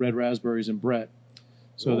with red raspberries and Brett.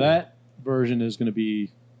 So that version is going to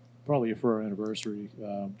be probably for our anniversary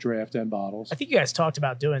draft and bottles. I think you guys talked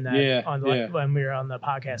about doing that Yeah. when we were on the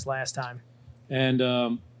podcast last time.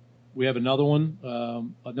 And we have another one,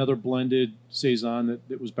 another blended saison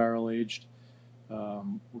that was barrel aged.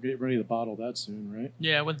 We're getting ready to bottle that soon, right?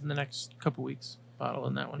 Yeah, within the next couple weeks,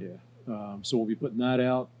 bottling that one. Yeah. So we'll be putting that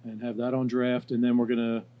out and have that on draft, and then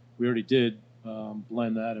we already did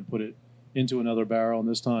blend that and put it into another barrel. And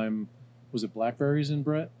this time, was it blackberries in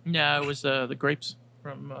Brett? Yeah, it was the grapes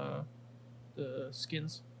from the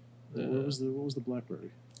skins. What was the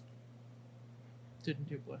blackberry? Didn't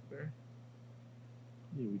do blackberry.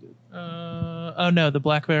 Yeah, we did. Oh no, the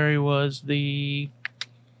blackberry was the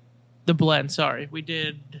blend. Sorry, we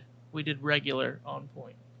did regular on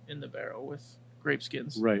point in the barrel with grape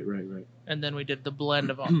skins. Right. And then we did the blend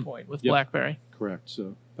of on point with Yep. blackberry. Correct.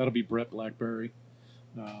 So that'll be Brett blackberry.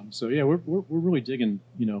 So yeah, we're really digging.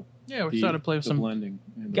 Yeah, we're starting to play with the some. blending.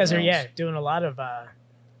 And You guys are barrels. doing a lot of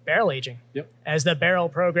barrel aging. Yep. As the barrel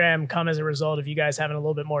program come as a result of you guys having a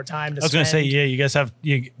little bit more time to I was going to say, spend. yeah, you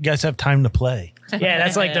guys have time to play. Yeah,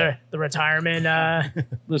 that's like the retirement.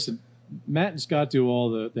 Listen, Matt and Scott do all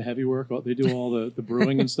the heavy work. They do all the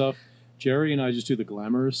brewing and stuff. Jerry and I just do the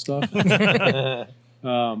glamorous stuff. But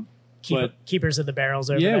keepers of the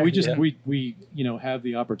barrels over yeah, there. we have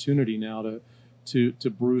the opportunity now to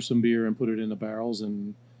brew some beer and put it in the barrels,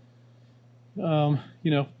 and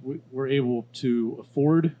we're able to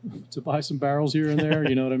afford to buy some barrels here and there.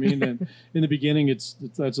 You know what I mean? And in the beginning, that's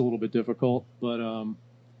a little bit difficult, but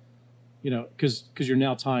because you're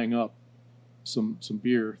now tying up some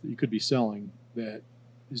beer that you could be selling that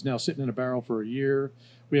is now sitting in a barrel for a year.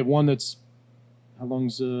 We have one that's how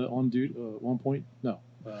long's on duty? 1 point? No,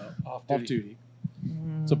 off duty.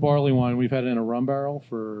 It's a barley wine. We've had it in a rum barrel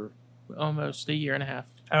for Almost a year and a half.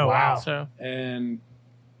 Oh wow! So and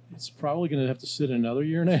it's probably going to have to sit another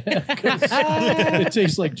year and a half 'cause it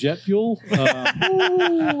tastes like jet fuel.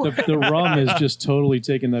 The rum is just totally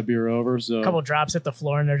taking that beer over. So a couple drops hit the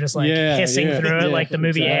floor and they're just like Yeah, hissing yeah, through it yeah, like the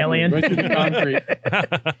movie exactly. Alien. Right through the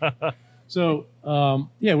concrete. So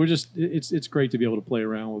we're just it's great to be able to play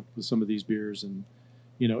around with some of these beers and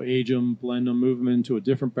age them, blend them, move them into a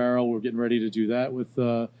different barrel. We're getting ready to do that with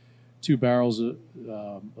 2 barrels of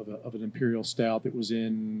an imperial stout that was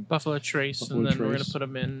in Buffalo Trace, Buffalo and then we're Trace. gonna put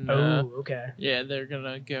them in. Oh, okay. Yeah, they're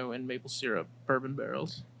gonna go in maple syrup bourbon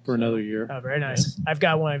barrels. for another year. Oh, very nice. I've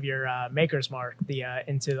got one of your Maker's Mark. The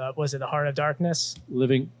was it the Heart of Darkness?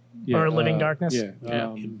 Living Or Living Darkness? Yeah.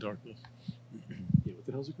 Yeah. In darkness. Yeah, what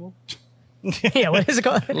the hell's it called? Yeah, what is it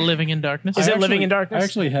called? Living in Darkness. Is it Living in Darkness? I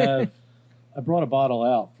actually have. I brought a bottle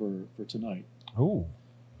out for tonight. Oh,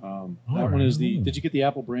 That one is the. Did you get the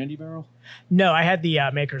apple brandy barrel? No, I had the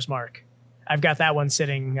Maker's Mark. I've got that one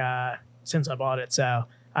sitting since I bought it, so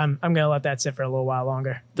I'm gonna let that sit for a little while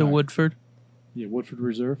longer. The Woodford. Yeah, Woodford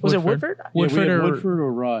Reserve. Was it Woodford? Woodford? Yeah, Woodford we had or Woodford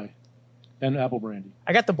or rye, and apple brandy.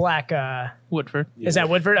 I got the black. Woodford. Is that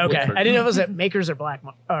Woodford? Okay, Woodford. I didn't know if it was at Maker's or Black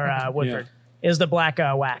or Woodford. It was the black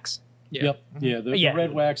wax. Yeah. Yep. Yeah, the Yeah.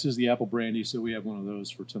 red wax is the apple brandy, so we have one of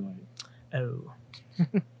those for tonight. Oh,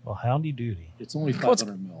 well, howdy doody. It's only Well, it's-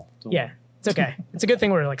 500 mil. Don't yeah, worry. it's okay. It's a good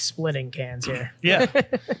thing we're like splitting cans here. Yeah,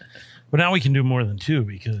 but now we can do more than 2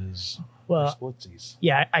 because Well, splitsies.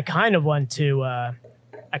 yeah, I kind of want to.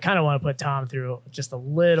 I kind of want to put Tom through just a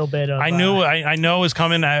little bit of. I knew I know it was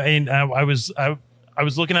coming. I was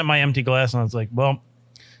looking at my empty glass and I was like, well,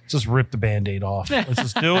 let's just rip the Band-Aid off. Let's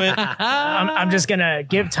just do it. I'm just gonna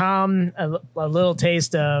give Tom a little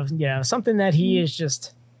taste of something that he is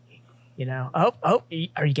just You know,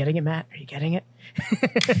 are you getting it, Matt? Are you getting it?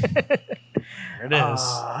 There it is.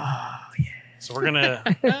 So we're gonna.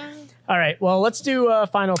 All right. Well, let's do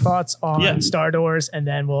final thoughts on Yeah. Star Doors, and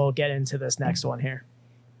then we'll get into this next one here.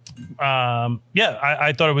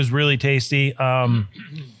 I thought it was really tasty.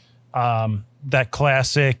 That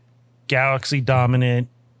classic Galaxy dominant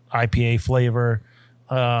IPA flavor.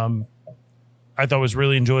 I thought was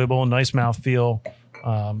really enjoyable. Nice mouthfeel.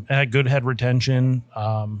 It had good head retention.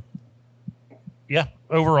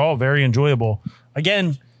 Overall very enjoyable.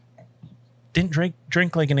 Again, didn't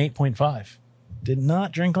drink like an 8.5. Did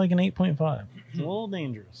not drink like an 8.5. It's a little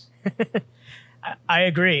dangerous. I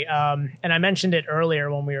agree. And I mentioned it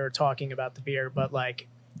earlier when we were talking about the beer, but like,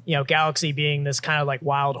 you know, Galaxy being this kind of like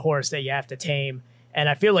wild horse that you have to tame. And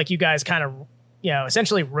I feel like you guys kind of, you know,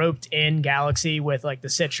 essentially roped in Galaxy with like the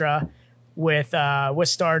Citra with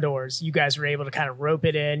Star Doors. You guys were able to kind of rope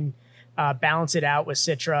it in, balance it out with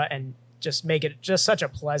Citra, and just make it just such a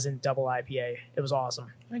pleasant double IPA. It was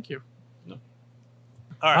awesome. Thank you.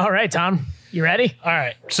 All right, Tom, you ready? All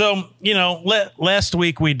right. So, you know, last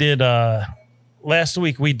week we did a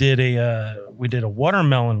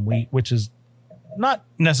watermelon wheat, which is not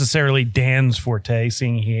necessarily Dan's forte,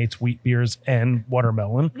 seeing he hates wheat beers and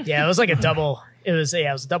watermelon. Yeah, it was like a double. It was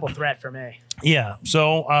a double threat for me. Yeah.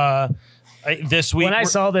 So this week when I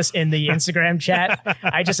saw this in the Instagram chat,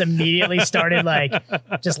 I just immediately started like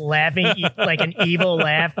just laughing like an evil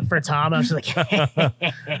laugh for Tom. I was just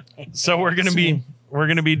like, so we're gonna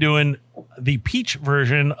be doing the peach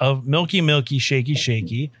version of Milky Shaky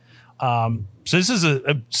Shaky. So this is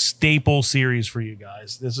a staple series for you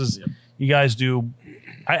guys. This is you guys do.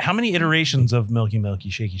 How many iterations of Milky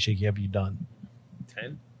Shaky Shaky have you done?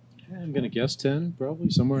 10. I'm gonna guess 10, probably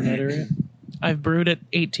somewhere in that area. I've brewed it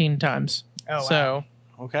 18 times. Oh, wow. So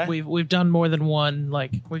Okay. we've done more than one.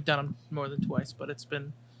 Like we've done them more than twice, but it's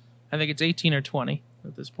been, I think it's 18 or 20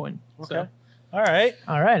 at this point. Okay. So, All right.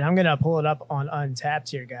 I'm gonna pull it up on Untapped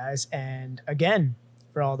here, guys. And again,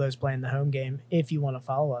 for all those playing the home game, if you want to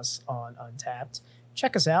follow us on Untapped,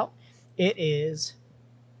 check us out. It is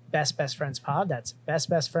Best Friends Pod. That's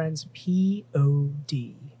Best Friends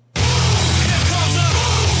POD.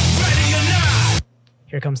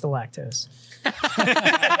 Here comes the lactose.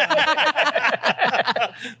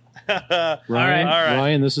 Ryan, all right.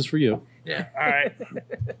 Ryan, this is for you. yeah. All right,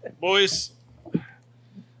 boys.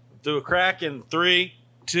 Do a crack in 3,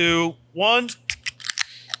 2, 1.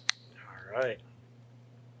 All right.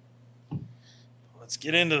 Let's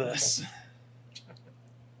get into this.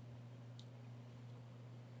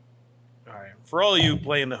 All right. For all you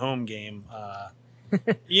playing the home game,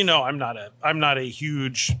 you know I'm not a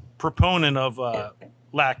huge proponent of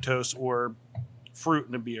lactose or fruit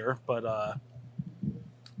in a beer, but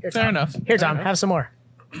Fair enough. Here, Tom, have some more.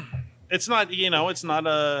 it's not it's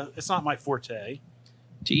not my forte.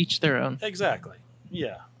 To each their own. Exactly.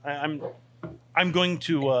 Yeah. I'm going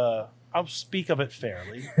to I'll speak of it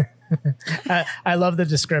fairly. I love the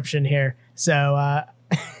description here. So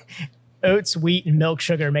oats, wheat, and milk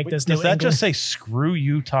sugar make this New Does that England. just say screw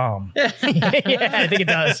you, Tom? Yeah, I think it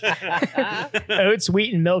does. Oats,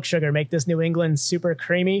 wheat, and milk sugar make this New England super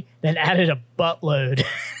creamy, then added a buttload.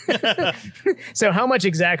 So how much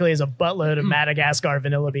exactly is a buttload of Madagascar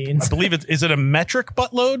vanilla beans? I believe is it a metric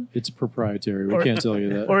buttload? It's proprietary. We can't tell you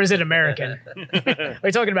that. Or is it American? Are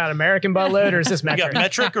you talking about American buttload, or is this You metric? got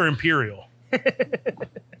metric or imperial?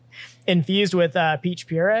 Infused with peach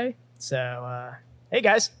puree. So, hey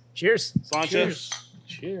guys, cheers. Sancho?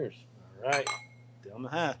 Cheers. All right. Down the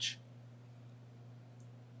hatch.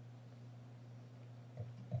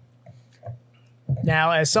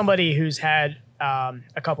 Now, as somebody who's had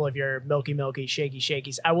a couple of your milky, shaky,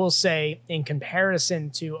 shakies, I will say, in comparison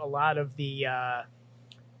to a lot of the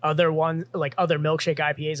other milkshake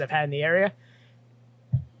IPAs I've had in the area,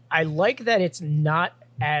 I like that it's not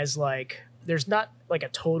as like, there's not like a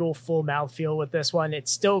total full mouthfeel with this one. It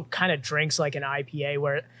still kind of drinks like an IPA,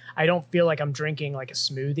 where I don't feel like I'm drinking like a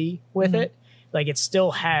smoothie with it. Like it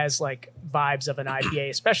still has like vibes of an IPA,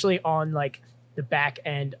 especially on like the back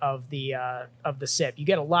end of the sip. You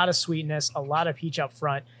get a lot of sweetness, a lot of peach up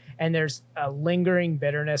front, and there's a lingering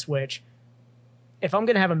bitterness, which if I'm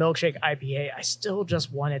going to have a milkshake IPA, I still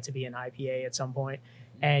just want it to be an IPA at some point.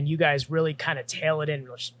 And you guys really kind of tail it in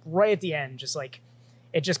just right at the end, just like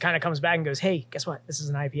it just kind of comes back and goes, hey, guess what? This is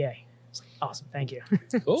an IPA. It's like, awesome. Thank you.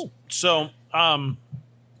 Cool. So, I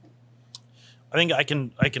think I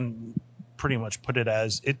can pretty much put it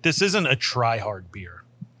as this isn't a try hard beer.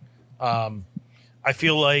 I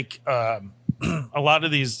feel like a lot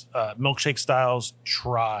of these milkshake styles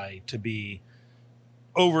try to be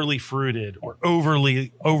overly fruited or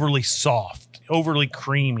overly soft, overly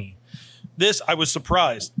creamy. This, I was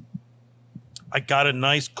surprised. I got a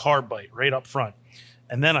nice carb bite right up front.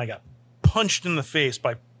 And then I got punched in the face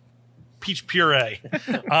by peach puree.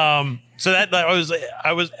 So that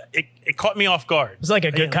it caught me off guard. It's like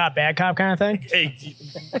a good cop, bad cop kind of thing. Hey,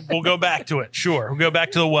 we'll go back to it. Sure. We'll go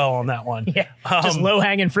back to the well on that one. Yeah. Just low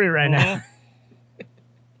hanging fruit right now.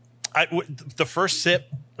 The first sip,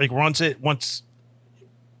 like once it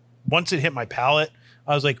hit my palate,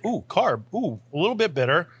 I was like, ooh, carb, ooh, a little bit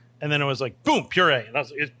bitter. And then it was like, boom, puree. And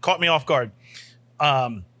it caught me off guard.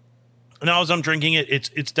 Now as I'm drinking it,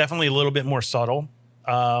 it's definitely a little bit more subtle.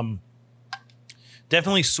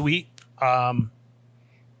 Definitely sweet.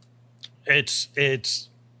 It's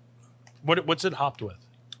what's it hopped with?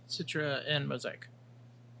 Citra and Mosaic.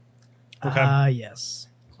 Okay. Yes.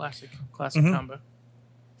 Classic combo.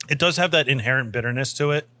 It does have that inherent bitterness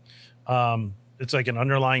to it. It's like an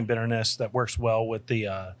underlying bitterness that works well with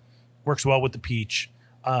the peach.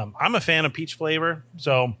 I'm a fan of peach flavor,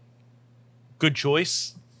 so good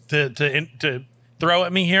choice to throw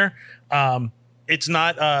at me here. It's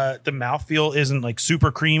not the mouthfeel isn't like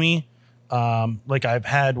super creamy, like I've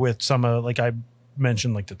had with some like I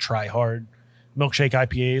mentioned, like the Try Hard milkshake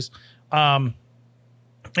IPAs.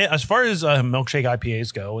 Yeah, as far as milkshake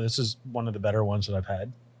IPAs go, this is one of the better ones that I've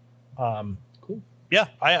had. Cool. Yeah,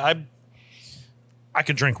 I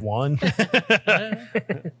could drink one.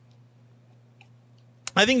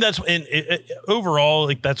 I think that's overall,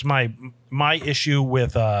 like that's my issue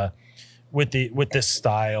with this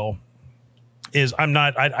style is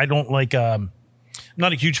I don't like I'm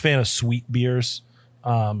not a huge fan of sweet beers.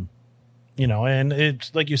 And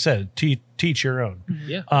it's like you said, teach your own.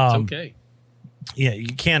 Yeah, it's okay. Yeah,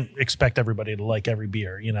 you can't expect everybody to like every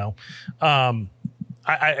beer,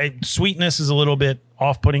 I sweetness is a little bit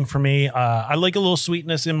off-putting for me. I like a little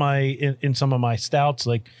sweetness in some of my stouts,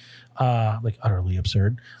 like utterly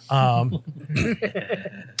absurd.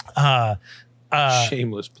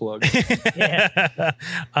 Shameless plug. Yeah.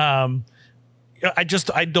 I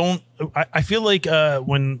feel like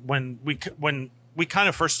when we kind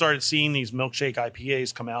of first started seeing these milkshake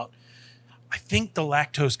IPAs come out, I think the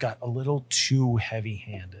lactose got a little too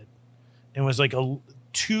heavy-handed. It was like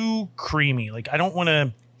too creamy. Like I don't want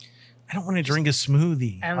to drink a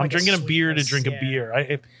smoothie. I'm drinking a beer to drink a beer.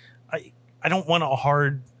 I don't want a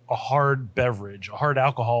hard beverage, a hard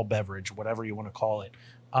alcohol beverage, whatever you want to call it.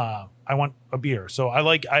 I want a beer. So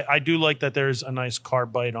I do like that there's a nice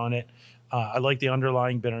carb bite on it. I like the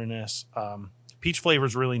underlying bitterness. Peach flavor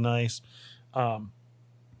is really nice.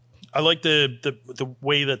 I like the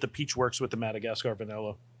way that the peach works with the Madagascar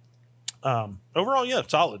vanilla. Overall, yeah,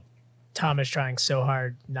 solid. Tom is trying so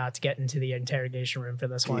hard not to get into the interrogation room for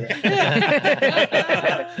this one.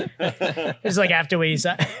 It's like after we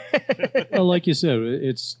said. Well, like you said,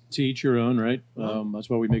 it's to each your own, right? That's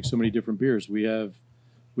why we make so many different beers. We have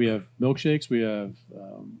milkshakes, we have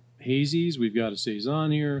hazies, we've got a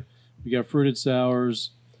saison here, we got fruited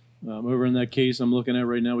sours. Over in that case I'm looking at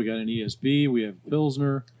right now, we got an ESB, we have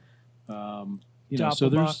Pilsner. So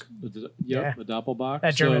there's the Doppelbock.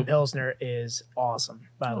 That German Pilsner is awesome,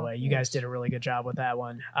 by the way. You guys did a really good job with that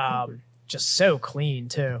one. Just so clean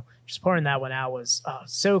too. Just pouring that one out was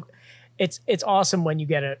so. It's awesome when you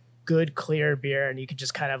get a good clear beer and you can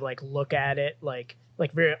just kind of like look at it like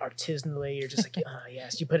very artisanally. You're just like, oh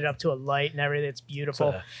yes, you put it up to a light and everything. It's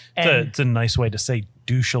beautiful. It's a nice way to say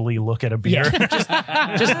douchily look at a beer.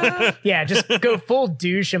 Yeah, just go full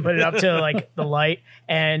douche and put it up to like the light.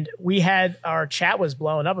 And we had our chat was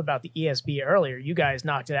blowing up about the ESB earlier. You guys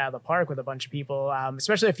knocked it out of the park with a bunch of people,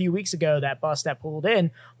 especially a few weeks ago. That bus that pulled in,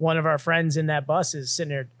 one of our friends in that bus is sitting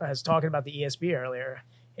there was talking about the ESB earlier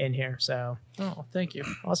in here. So, thank you.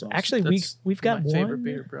 Awesome. Actually, we've got my one favorite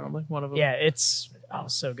beer, probably one of them. Yeah, it's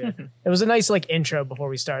so good. It was a nice like intro before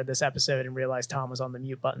we started this episode and realized Tom was on the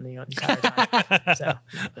mute button the entire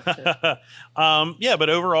time. Yeah, but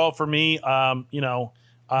overall for me,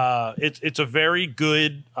 it's a very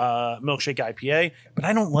good milkshake IPA, but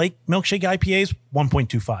I don't like milkshake IPAs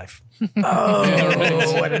 1.25.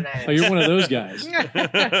 What an ass. Oh, you're one of those guys. Not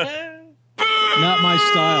my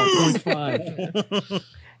style. 0.5.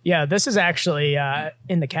 Yeah, this is actually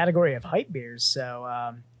in the category of hype beers. So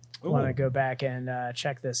I want to go back and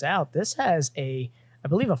check this out. This has I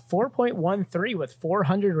believe a 4.13 with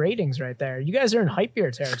 400 ratings right there. You guys are in hype beer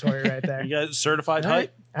territory right there. You guys certified All right.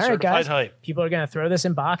 hype? All right, Certified guys. hype. People are going to throw this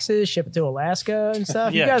in boxes, ship it to Alaska and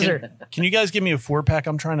stuff. Yeah, You guys are... Can you guys give me a 4-pack?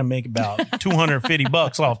 I'm trying to make about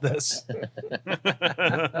 $250 off this.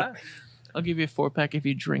 I'll give you a 4-pack if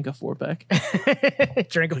you drink a 4-pack.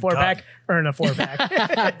 Drink a 4-pack, earn a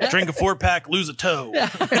 4-pack. Drink a 4-pack, lose a toe.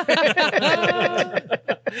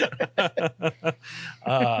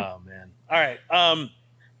 Oh, man. All right.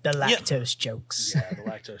 The lactose jokes. Yeah, the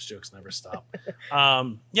lactose jokes never stop.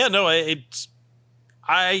 Yeah, no, it's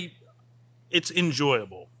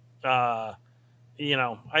enjoyable.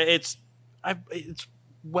 It's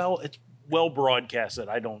well broadcasted.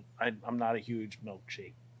 I'm not a huge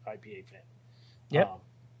milkshake IPA fan. Yep.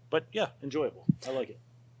 But yeah, enjoyable. I like it.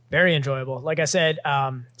 Very enjoyable. Like I said,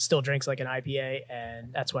 still drinks like an IPA,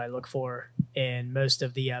 and that's what I look for in most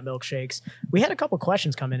of the milkshakes. We had a couple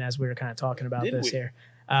questions come in as we were kind of talking about Did this we? here.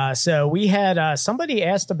 So we had somebody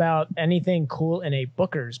asked about anything cool in a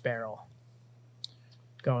Booker's barrel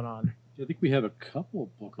going on. I think we have a couple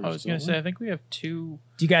bookers. I was going to say, I think we have 2.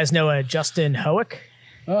 Do you guys know a Justin Hoek?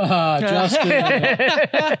 Justin.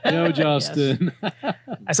 No, Justin.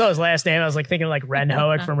 I saw his last name. I was like thinking like Ren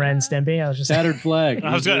Hoek from Ren and Stimpy. I was just Tattered flag.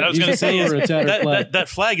 I was going to say a tattered flag. that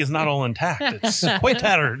flag is not all intact. It's quite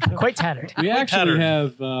tattered. quite tattered. We actually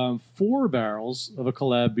tattered. have 4 barrels of a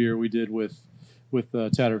collab beer we did with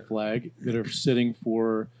Tattered Flag that are sitting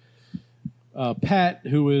for Pat,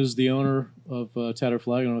 who is the owner of Tattered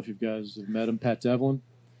Flag. I don't know if you guys have met him, Pat Devlin.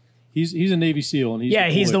 He's a Navy SEAL, and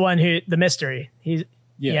he's the one who the mystery. He's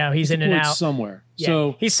he's in and deployed out somewhere. Yeah,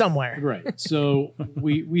 So he's somewhere. right. So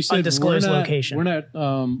we said Undisclosed location. We're not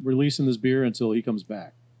releasing this beer until he comes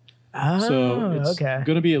back. Oh, So it's okay.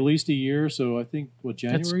 going to be at least a year. So I think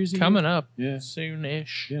January It's is coming up Yeah.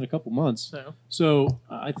 soon-ish. Yeah, in a couple months. So So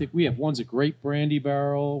I think we have one's a grape brandy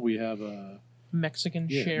barrel. We have a Mexican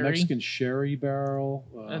sherry. Mexican sherry barrel.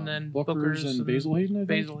 And then Booker's and and Basil Hayden. I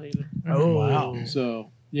think. Basil Hayden. Oh, Wow.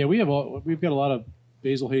 So yeah, we've got a lot of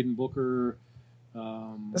Basil Hayden Booker.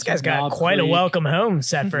 This guy's got Knob quite a Creek. welcome home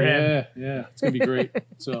set for him. Yeah, it's gonna be great.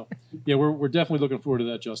 So yeah, we're definitely looking forward to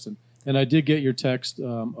that, Justin. And I did get your text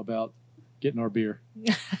about getting our beer.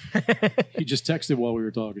 He just texted while we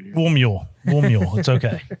were talking here. Wool mule. It's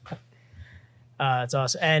okay. It's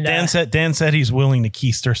awesome. And Dan said he's willing to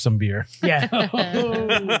keister some beer. yeah,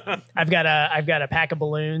 I've got a pack of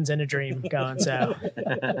balloons and a dream going. So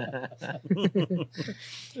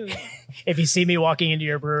if you see me walking into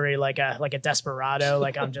your brewery like a desperado,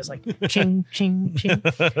 like I'm just like ching ching ching,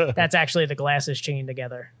 that's actually the glasses chinging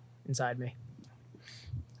together inside me.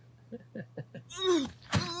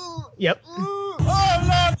 Yep.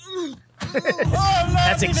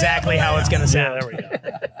 That's exactly how it's gonna sound. There we go.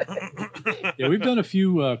 Yeah, we've done a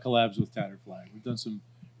few collabs with Tattered Flag. We've done some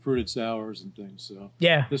fruited sours and things. So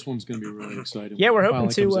Yeah. this one's going to be really exciting. Yeah, we're when it hoping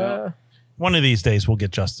finally comes to. out. One of these days we'll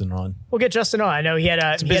get Justin on. We'll get Justin on. I know he had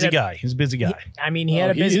a He's a busy guy. He's a busy guy. He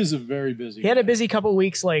had a busy. He is a very busy. He had a guy. busy couple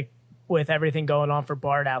weeks, like with everything going on for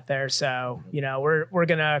Bard out there. So we're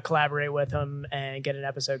gonna collaborate with him and get an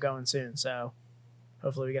episode going soon. So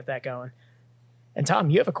hopefully we get that going. And Tom,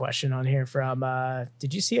 you have a question on here from.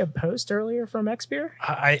 Did you see a post earlier from Xbeer?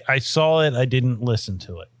 I saw it. I didn't listen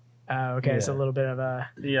to it. Oh, okay. It's a little bit of a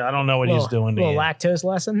Yeah, I don't know what he's doing to little you. lactose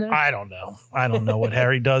lesson there. I don't know. I don't know what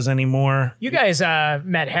Harry does anymore. You guys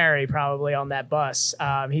met Harry probably on that bus.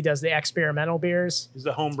 He does the experimental beers. He's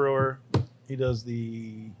the home brewer. He does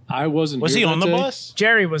the. I wasn't. Was here he that on the day. bus?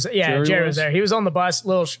 Jerry was Jerry was there. He was on the bus.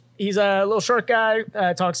 He's a little short guy.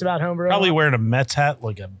 Talks about homebrew. Probably wearing a Mets hat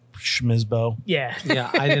like a schmizbo. Yeah.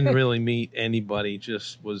 Yeah, I didn't really meet anybody.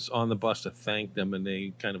 Just was on the bus to thank them, and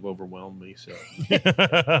they kind of overwhelmed me. So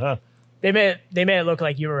They made it look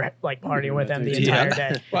like you were like partying with them the Yeah. entire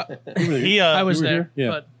day. Well, He, I was you were there, here? Yeah.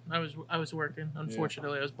 but I was working.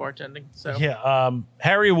 Unfortunately, I was bartending. So yeah.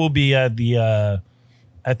 Harry will be at the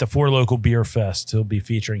Four Local Beer Fest. He'll be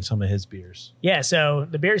featuring some of his beers. Yeah, so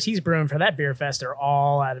the beers he's brewing for that beer fest are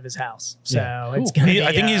all out of his house. So Yeah. it's gonna be,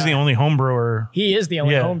 I think he's the only home brewer. He is the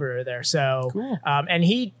only Yeah. home brewer there. So Cool. And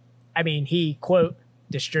he quote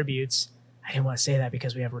distributes. I didn't want to say that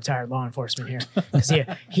because we have retired law enforcement here. 'Cause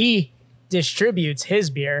he distributes his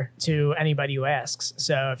beer to anybody who asks.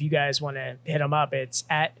 So if you guys want to hit him up, it's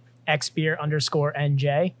at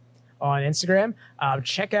xbeer_NJ on Instagram.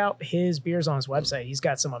 Check out his beers on his website. He's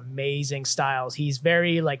got some amazing styles. He's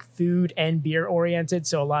very like food and beer oriented.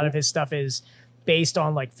 So a lot of his stuff is based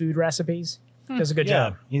on like food recipes. Does a good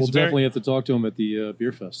job. He's We'll definitely have to talk to him at the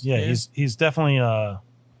beer fest. Yeah, he's definitely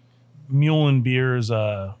mule and beers.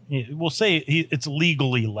 We'll say it's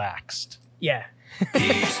legally laxed. Yeah. Oh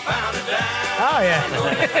yeah.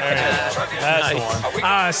 That's the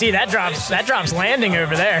one. See that drops landing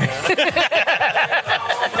over there.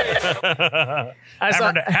 I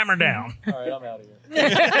saw, Hammer down. All right, I'm out of here.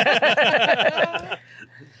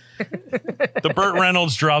 The Burt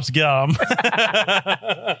Reynolds drops gum.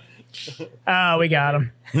 Oh, we got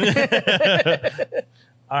him.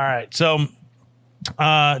 All right, so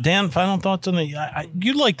Dan, final thoughts on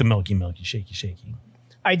you like the milky shaky.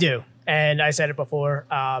 I do, and I said it before.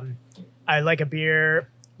 I like a beer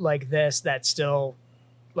like this that still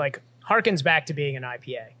like harkens back to being an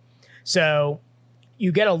IPA. So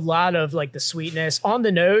you get a lot of like the sweetness on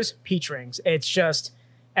the nose, peach rings. It's just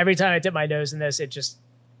every time I dip my nose in this, it's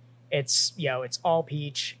all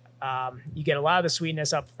peach. You get a lot of the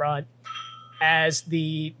sweetness up front as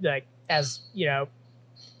you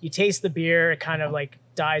taste the beer, it kind of like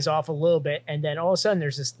dies off a little bit. And then all of a sudden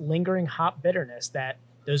there's this lingering hop bitterness that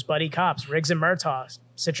those Buddy Cops, Riggs and Murtaugh,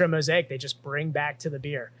 Citra Mosaic, they just bring back to the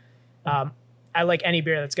beer. I like any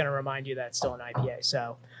beer that's going to remind you that it's still an IPA.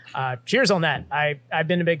 So cheers on that. I've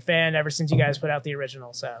been a big fan ever since you guys put out the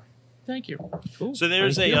original. So Thank you. cool. So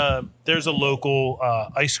there's there's a local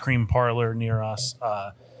ice cream parlor near us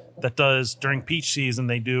that does during peach season.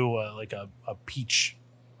 They do like a peach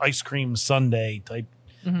ice cream sundae type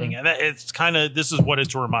thing, and it's kind of this is what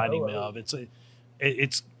it's reminding me of. It's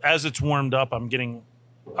as it's warmed up, I'm getting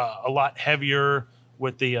a lot heavier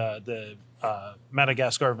with the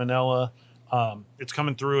Madagascar vanilla. It's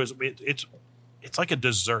coming through as it's like a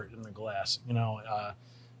dessert in the glass,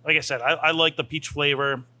 like I said, I like the peach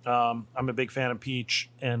flavor. I'm a big fan of peach,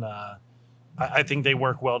 and I think they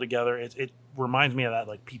work well together. It reminds me of that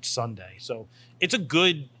like peach sundae. So it's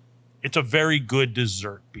a very good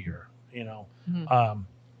dessert beer.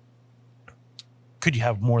 Could you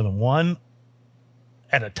have more than one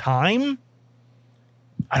at a time?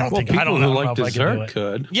 I don't think. I don't know. People who like if I can do dessert it.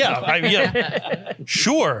 could. Yeah,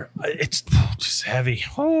 sure. It's just heavy.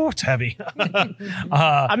 Oh, it's heavy.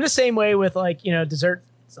 I'm the same way with like, dessert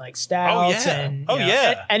like stouts and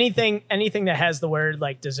anything that has the word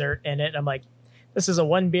like dessert in it. I'm like, this is a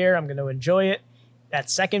one beer. I'm going to enjoy it. That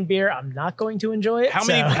second beer, I'm not going to enjoy it.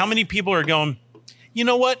 How many people are going, you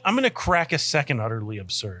know what? I'm going to crack a second utterly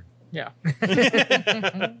absurd. Yeah.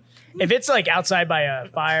 If it's like outside by a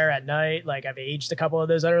fire at night, like I've aged a couple of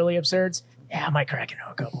those utterly absurds, yeah, I might crack into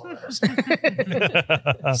a couple of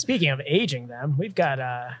those. Speaking of aging them, we've got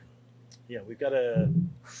we've got a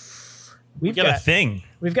thing.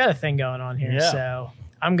 We've got a thing going on here. Yeah. So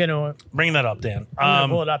I'm gonna Bring that up, Dan. I'm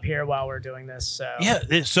gonna pull it up here while we're doing this. So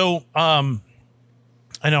So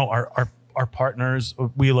I know our partners,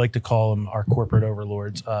 we like to call them our corporate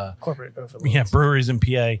overlords. Corporate overlords. Yeah, breweries in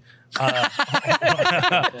PA.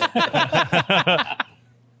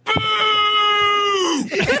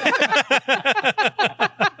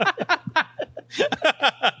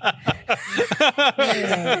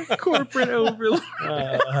 Corporate overlord.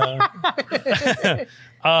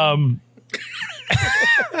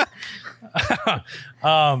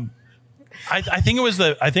 I think it was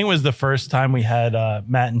the first time we had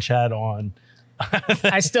Matt and Chad on.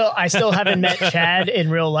 I still haven't met Chad in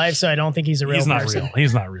real life, so I don't think he's a real He's not person. real.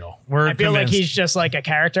 He's not real. I feel like he's just like a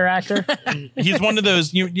character actor. He's one of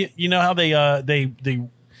those. You know how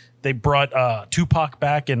they brought Tupac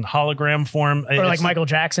back in hologram form, Or like Michael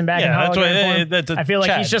Jackson back in hologram form. I feel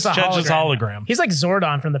like he's just a hologram. He's like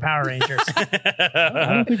Zordon from the Power Rangers. I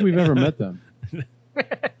don't think we've ever met them.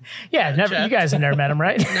 Yeah, never. You guys have never met him,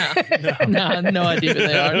 right? No idea who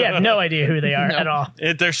they are. You have no idea who they are at all.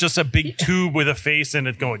 There's just a big tube with a face in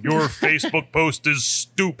it going, your Facebook post is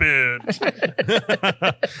stupid.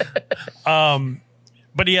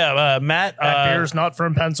 But yeah, Matt. That beer's not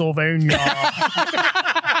from Pennsylvania.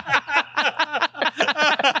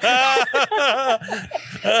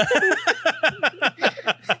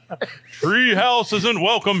 Treehouse isn't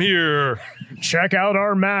welcome here. Check out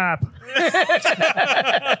our map.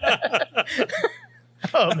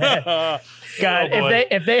 Oh man, God!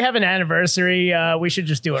 If they have an anniversary, we should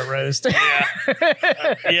just do a roast.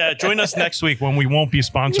 Yeah, join us next week when we won't be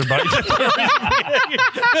sponsored by.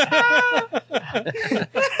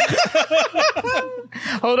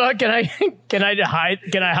 Hold on, can I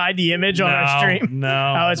hide the image on our stream?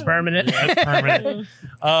 No. Oh, it's permanent. Yeah, it's permanent.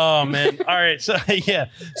 Oh man! All right, so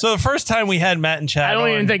so the first time we had Matt and Chad, I don't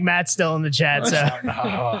even think Matt's still in the chat. So,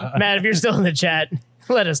 Matt, if you're still in the chat,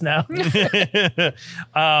 let us know.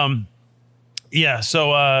 Yeah.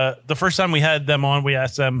 So the first time we had them on, we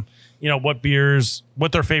asked them, what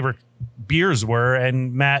their favorite beers were,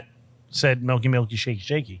 and Matt said Milky Milky Shaky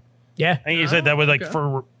Shaky. Yeah, and he said that was like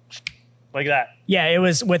for like that. Yeah, it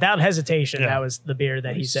was without hesitation. Yeah. That was the beer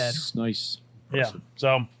that he said. Nice. Yeah.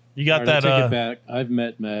 So you got that. I take it back. I've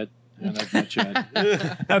met Matt and I've met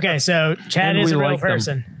Chad. Okay, so Chad is a real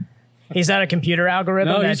person. He's not a computer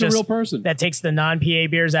algorithm. No, he's a real person. That takes the non-PA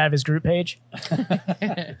beers out of his group page.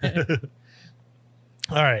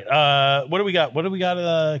 All right. What do we got? What do we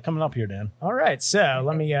got coming up here, Dan? All right. So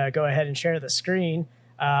let me go ahead and share the screen.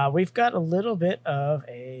 We've got a little bit of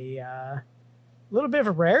a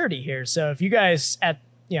rarity here. So if you guys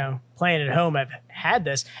playing at home, I've had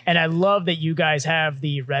this, and I love that you guys have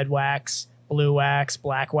the red wax, blue wax,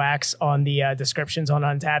 black wax on the descriptions on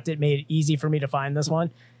Untapped. It made it easy for me to find this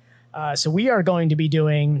one. So we are going to be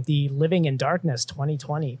doing the Living in Darkness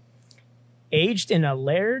 2020. Aged in a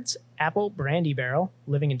Laird's apple brandy barrel,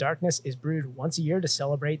 Living in Darkness is brewed once a year to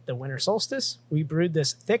celebrate the winter solstice. We brewed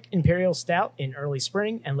this thick imperial stout in early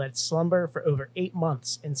spring and let it slumber for over 8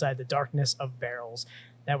 months inside the darkness of barrels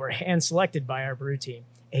that were hand-selected by our brew team,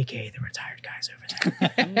 aka the retired guys over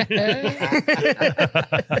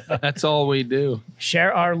there. That's all we do.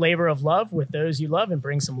 Share our labor of love with those you love and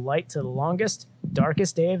bring some light to the longest,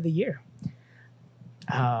 darkest day of the year.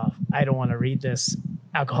 I don't want to read this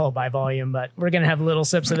alcohol by volume, but we're going to have little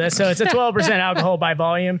sips of this. So it's a 12% alcohol by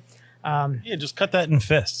volume. Yeah, just cut that in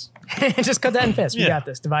fists. Just cut that in fists. We got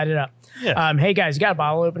this. Divide it up. Yeah. Hey, guys, you got a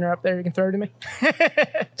bottle opener up there you can throw to me?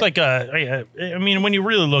 It's like, I mean, when you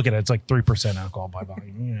really look at it, it's like 3% alcohol by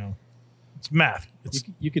volume. It's math.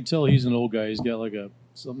 You could tell he's an old guy. He's got like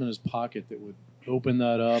something in his pocket that would open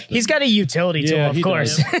that up. He's got a utility tool, of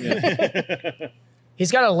course. Yeah.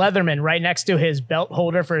 He's got a Leatherman right next to his belt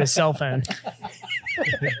holder for his cell phone.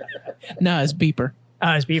 No, it's beeper.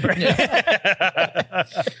 His beeper.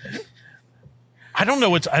 I don't know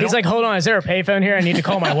what's. He's like, hold on, is there a payphone here? I need to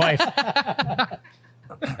call my wife.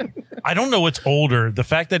 I don't know what's older, the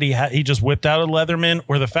fact that he just whipped out a Leatherman,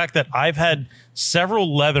 or the fact that I've had several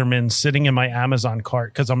Leathermans sitting in my Amazon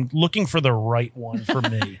cart because I'm looking for the right one for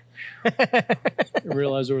me. I didn't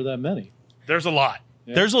realize there were that many. There's a lot.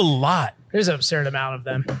 Yeah. There's a lot. There's an absurd amount of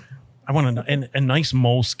them. I want a nice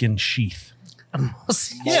moleskin sheath.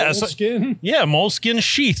 Yeah, Moleskin? Yeah, moleskin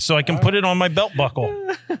sheath, so I can put it on my belt buckle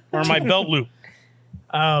or my belt loop.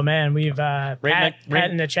 Oh man, we've Pat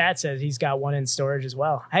in the chat says he's got one in storage as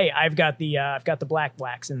well. Hey, I've got the black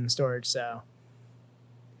wax in storage. So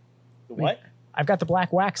The what? I've got the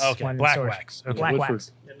black wax. Okay, one in black storage. wax. Okay. Black Woodford.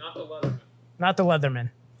 wax. Not the Leatherman.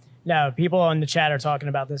 No, people in the chat are talking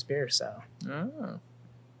about this beer. So Oh.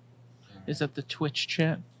 Is that the Twitch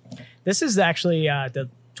chat? this is actually the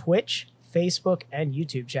Twitch, Facebook, and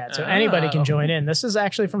YouTube chat. So anybody can join in. This is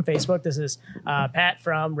actually from Facebook. This is Pat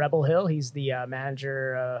from Rebel Hill. He's the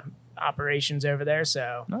manager operations over there.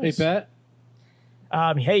 So Nice. Hey, Pat.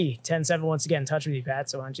 hey, 10-7 wants to get in touch with you, Pat.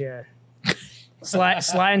 So why don't you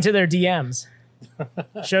slide into their DMs?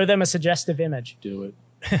 Show them a suggestive image. Do it.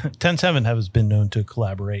 10-7 has been known to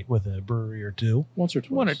collaborate with a brewery or two. Once or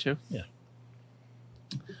twice. One or two. Yeah.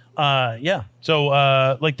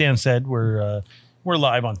 So, like Dan said, we're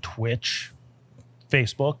live on Twitch,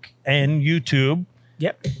 Facebook, and YouTube,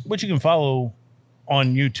 Yep. which you can follow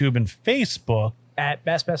on YouTube and Facebook. At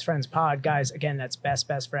Best Friends Pod, guys. Again, that's Best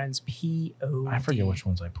Friends POD. I forget which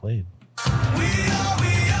ones I played.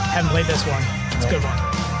 Haven't played this one. It's a good one.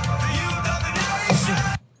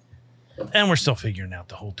 And we're still figuring out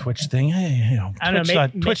the whole Twitch thing. Hey, I don't know,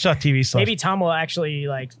 Twitch.tv/. Maybe Tom will actually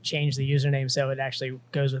change the username so it actually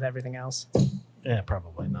goes with everything else. Yeah,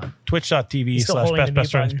 probably not. He's Twitch.tv/Best still holding the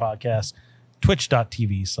mute Friends button. Podcast.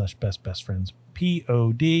 Twitch.tv/Best Friends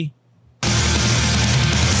POD.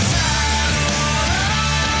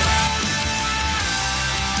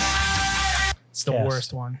 It's the Yes.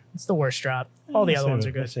 worst one. It's the worst drop. All the other ones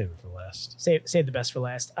are good. Save it for last. Save the best for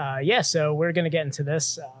last. Yeah, so we're going to get into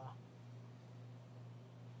this.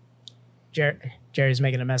 Jerry's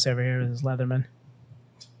making a mess over here with his Leatherman.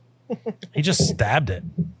 He just stabbed it.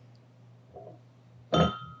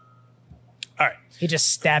 All right. He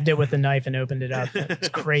just stabbed it with a knife and opened it up. It's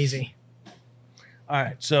crazy. All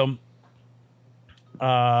right. So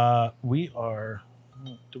we are.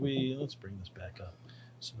 Let's bring this back up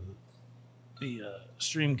so the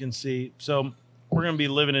stream can see. So we're going to be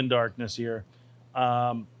living in darkness here.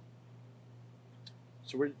 So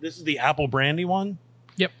this is the apple brandy one.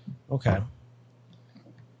 Yep. Okay.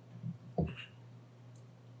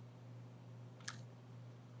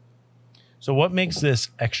 So what makes this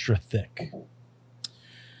extra thick?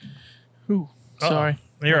 Ooh, sorry.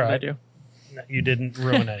 You're What all right. did I do? You didn't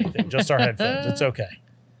ruin anything. Just our headphones. It's okay.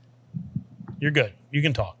 You're good. You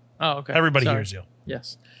can talk. Oh, okay. Everybody Sorry. hears you.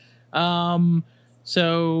 Yes.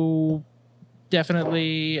 So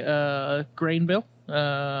definitely grain bill.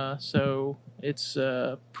 So it's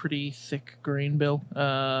a pretty thick grain bill.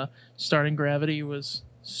 Starting gravity was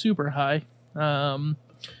super high.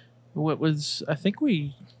 What was I think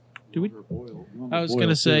we do we Longer boil. I was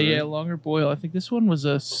gonna say yeah, longer boil. I think this one was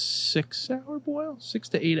a 6-hour boil, 6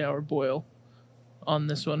 to 8 hour boil on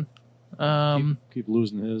this one. Keep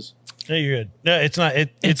losing his. Yeah, you're good. No, it's not.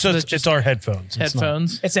 It's just our headphones. It's not-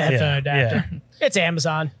 Headphones. It's a headphone Yeah, adapter. It's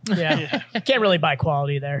Amazon. Yeah. You can't really buy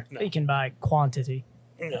quality there. You can buy quantity.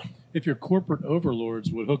 if your corporate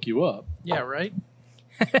overlords would hook you up. Yeah, right.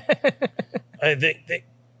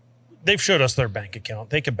 They've showed us their bank account.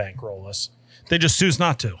 They can bankroll us. They just choose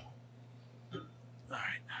not to. All right.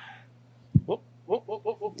 Whoop, whoop, whoop,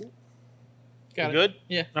 whoop, whoop. Got it. Good?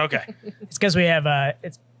 Yeah. Okay. It's because we have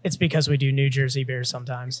it's because we do New Jersey beers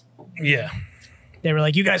sometimes. Yeah. They were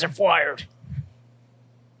like, "You guys are fired."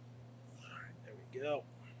 All right, there we go.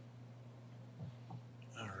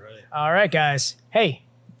 All right. All right, guys. Hey,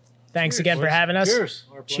 thanks again for having us. Cheers.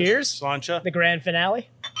 Our pleasure. Cheers. Slancha? The grand finale.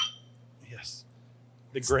 Yes.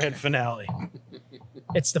 The grand finale.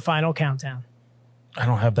 It's the final countdown. I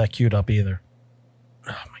don't have that queued up either.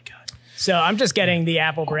 Oh, my God. So I'm just getting the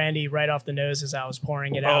apple brandy right off the nose as I was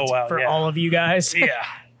pouring it out wow, for yeah. all of you guys. Yeah.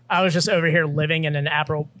 I was just over here living in an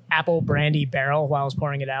apple brandy barrel while I was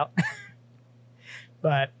pouring it out.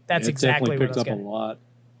 But that's It exactly what I definitely was picked up a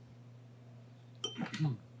getting.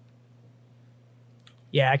 lot.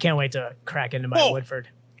 Yeah, I can't wait to crack into my Whoa. Woodford.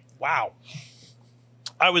 Wow.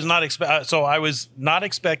 I was not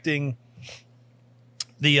expecting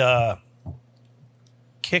the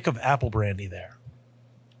kick of apple brandy there.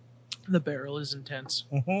 The barrel is intense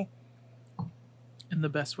Mm-hmm. in the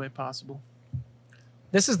best way possible.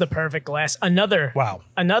 This is the perfect glass. Another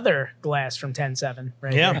glass from 10-7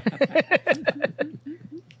 right Yeah. here.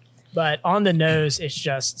 But on the nose, it's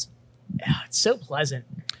just it's so pleasant.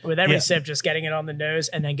 With every Yeah. sip, just getting it on the nose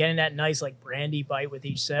and then getting that nice like brandy bite with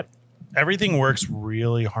each sip. Everything works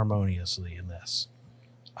really harmoniously in this.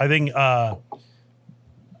 I think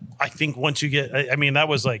once you get, I mean, that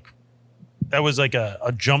was like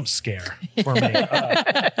a jump scare for me.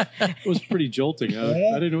 It was pretty jolting. I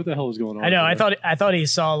didn't know what the hell was going on. I know. there. I thought he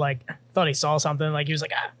saw something. Like he was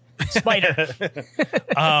like, spider.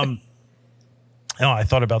 No, I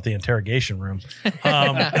thought about the interrogation room.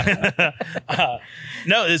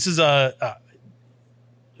 No, this is a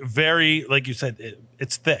very, like you said,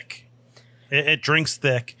 it's thick. It drinks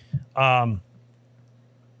thick.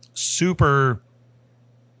 Super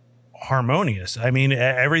harmonious. I mean,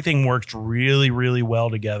 everything works really, really well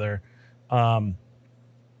together.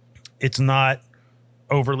 It's not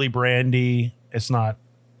overly brandy. It's not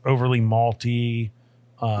overly malty.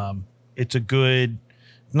 It's a good,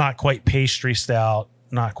 not quite pastry stout,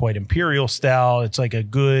 not quite imperial stout. It's like a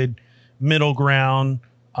good middle ground.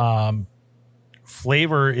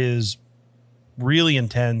 Flavor is really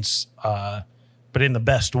intense, but in the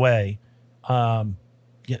best way.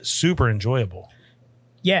 Yeah, super enjoyable.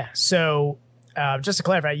 Yeah. So just to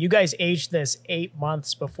clarify, you guys aged this 8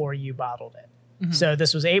 months before you bottled it. Mm-hmm. So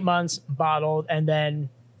this was 8 months bottled, and then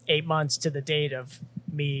 8 months to the date of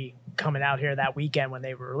me coming out here that weekend when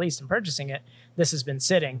they were released and purchasing it. This has been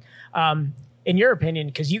sitting. In your opinion,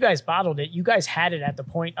 because you guys bottled it, you guys had it at the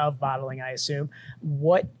point of bottling, I assume.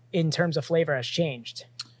 What in terms of flavor has changed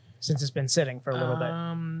since it's been sitting for a little bit?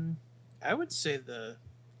 I would say the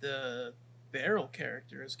barrel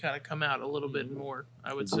character has kind of come out a little bit more.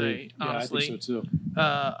 I would say, honestly. Yeah, I think so too.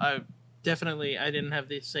 I didn't have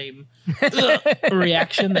the same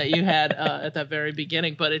reaction that you had at that very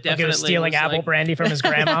beginning, but it Like definitely he was stealing was apple like, brandy from his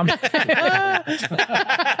grandma.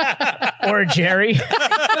 Or Jerry.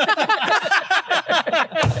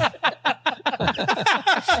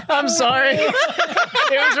 I'm sorry.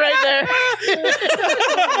 It was right there.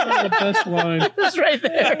 The best line. It was right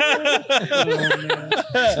there. Oh, man.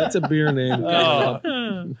 That's a beer name. Oh,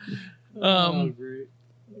 great.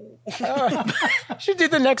 Should do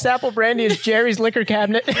the next apple brandy is Jerry's liquor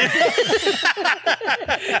cabinet. Oh,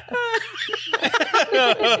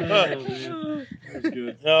 man. That was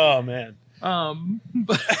good. Oh man.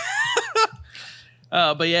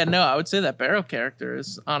 But yeah, no, I would say that barrel character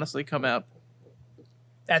has honestly come out.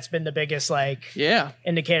 That's been the biggest Yeah.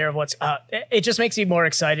 indicator of what's up. It just makes me more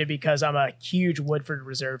excited because I'm a huge Woodford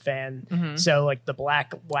Reserve fan. Mhm. So like the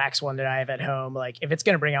black wax one that I have at home, like if it's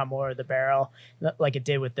going to bring out more of the barrel like it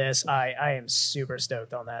did with this, I am super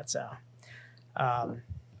stoked on that. So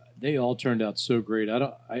They all turned out so great.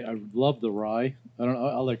 I love the rye. I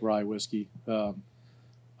like rye whiskey.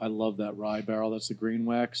 I love that rye barrel. That's the green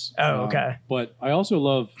wax. Oh, okay. But I also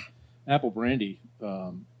love apple brandy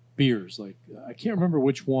beers. Like I can't remember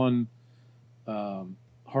which one.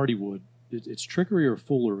 Hardywood. It's Trickery or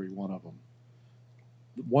Foolery. One of them.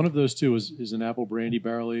 One of those two is an apple brandy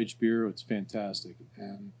barrel aged beer. It's fantastic,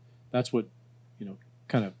 and that's what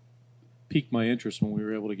kind of piqued my interest when we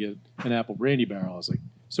were able to get an apple brandy barrel. I was like,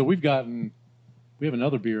 so we have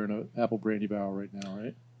another beer in an apple brandy barrel right now,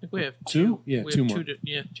 right? I think we have Two? Yeah, we two have more.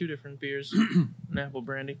 two different beers, an apple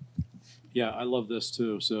brandy. Yeah, I love this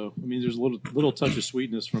too. So I mean, there's a little touch of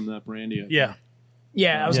sweetness from that brandy. I think. Yeah.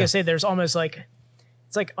 yeah, I was Yeah. going to say there's almost like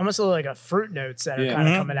it's like almost a little like a fruit notes that are Yeah. kind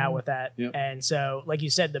of coming out with that. Yep. And so, like you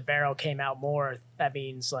said, the barrel came out more. That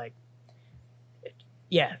means like,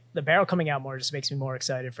 yeah, the barrel coming out more just makes me more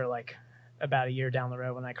excited for like about a year down the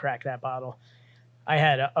road when I crack that bottle. I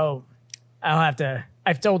had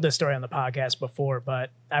I've told this story on the podcast before, but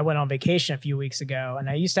I went on vacation a few weeks ago and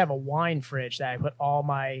I used to have a wine fridge that I put all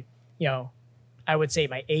my, I would say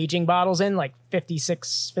my aging bottles in, like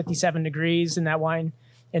 56, 57 degrees in that wine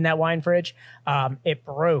fridge. It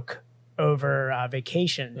broke over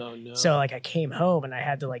vacation. Oh, no. So like I came home and I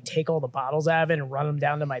had to like take all the bottles out of it and run them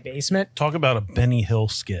down to my basement. Talk about a Benny Hill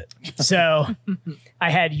skit. So I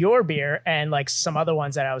had your beer and like some other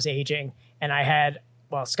ones that I was aging. And I had,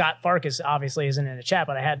 well, Scott Farkas obviously isn't in the chat,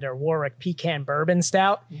 but I had their Warwick Pecan Bourbon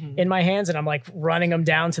Stout in my hands and I'm like running them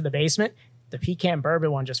down to the basement. The Pecan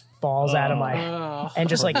Bourbon one just falls out of my, and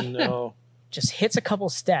just like, No. just hits a couple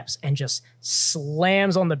steps and just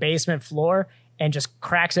slams on the basement floor and just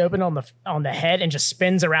cracks open on the head and just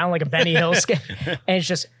spins around like a Benny Hill skit. And it's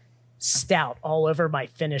just stout all over my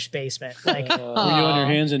finished basement. Like, Were you on your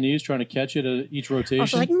hands and knees trying to catch it at each rotation? I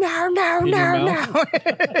was like, no. In your mouth?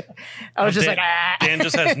 I was just Dan, like, ah. Dan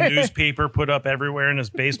just has newspaper put up everywhere in his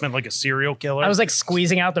basement like a serial killer. I was like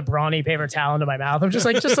squeezing out the brawny paper towel into my mouth. I'm just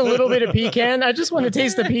like, just a little bit of pecan. I just want to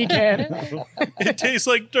taste the pecan. it tastes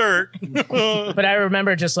like dirt. But I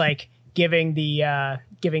remember just like giving the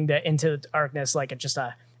Into the Darkness like just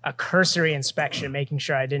a cursory inspection, making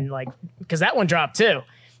sure I didn't like, because that one dropped too.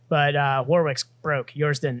 But Warwick's broke.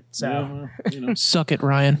 Yours didn't. So Yeah, well, Suck it,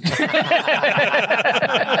 Ryan. Who do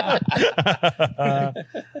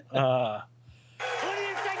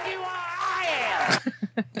you think you are? I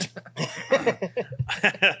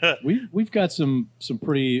am. we've got some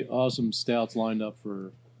pretty awesome stouts lined up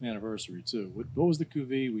for anniversary too. What was the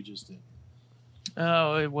cuvee we just did?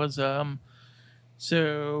 Oh, it was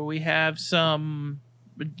so we have some.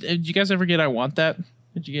 Did you guys ever get I Want That?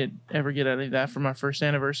 Did you ever get any of that from our first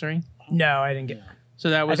anniversary? no, I didn't get. So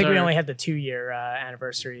that was I think we only had the 2-year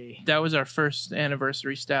anniversary. that was our first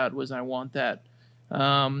anniversary stout. Was I Want That?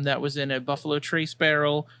 That was in a Buffalo Trace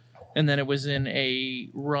barrel, and then it was in a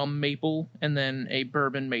rum maple, and then a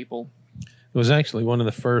bourbon maple. It was actually one of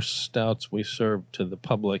the first stouts we served to the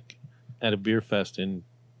public at a beer fest in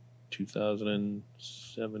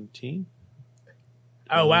 2017.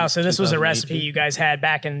 Oh wow! So this was a 2018. recipe you guys had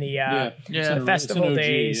back in the Yeah. the festival It's an OG,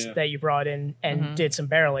 days yeah. that you brought in and did some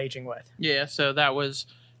barrel aging with. Yeah, so that was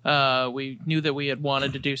we knew that we had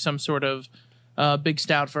wanted to do some sort of big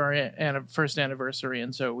stout for our first anniversary,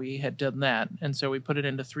 and so we had done that, and so we put it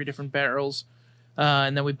into 3 different barrels,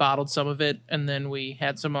 and then we bottled some of it, and then we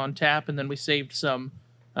had some on tap, and then we saved some,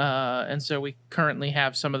 and so we currently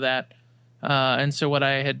have some of that, and so what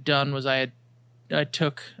I had done was I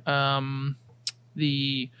took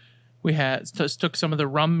took some of the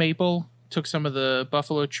rum maple, took some of the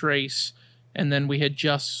Buffalo Trace, and then we had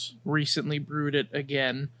just recently brewed it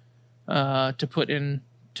again to put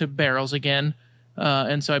into barrels again.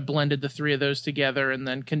 And so I blended the 3 of those together and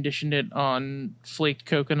then conditioned it on flaked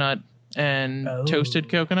coconut and toasted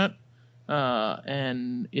coconut.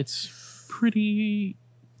 And it's pretty...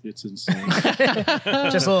 It's insane. Just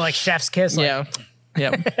a little like chef's kiss. Like, Yeah.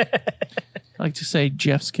 Yep. I like to say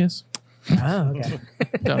Jeff's kiss. Oh, okay.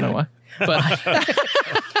 Don't know why. But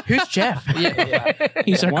Who's Jeff? yeah.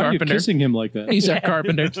 He's our Why are you carpenter. kissing him like that? He's our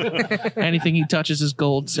carpenter. Anything he touches is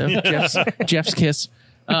gold. So Jeff's kiss.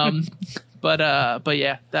 But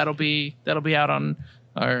yeah, that'll be out on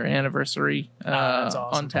our anniversary that's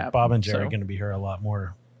awesome. on tap. Bob and Jerry So- are going to be here a lot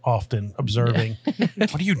more often observing.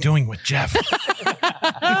 What are you doing with Jeff?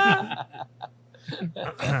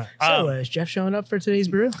 So is Jeff showing up for today's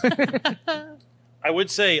brew? I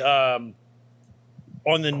would say on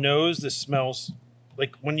the nose, this smells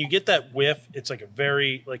like when you get that whiff, it's like a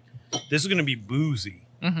very, like, this is going to be boozy.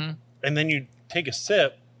 Mhm. And then you take a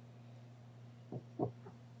sip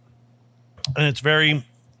and it's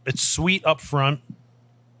sweet up front,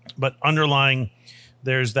 but underlying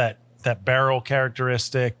there's that barrel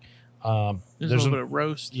characteristic. There's a little bit of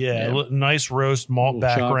roast. Nice roast malt Little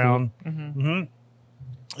background. Mm-hmm.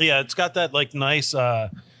 Yeah, it's got that like nice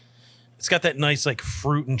like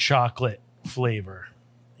fruit and chocolate flavor.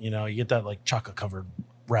 You know, you get that like chocolate covered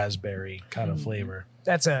raspberry kind of flavor.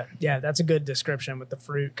 That's a good description with the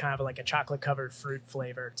fruit, kind of like a chocolate covered fruit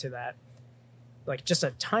flavor to that. Like just a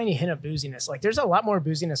tiny hint of booziness. Like there's a lot more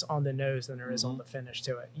booziness on the nose than there is on the finish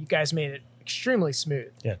to it. You guys made it extremely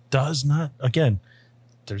smooth. Yeah, does not, again,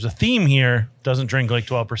 there's a theme here, doesn't drink like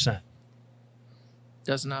 12%.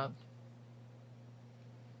 Does not.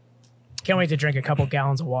 Can't wait to drink a couple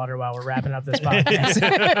gallons of water while we're wrapping up this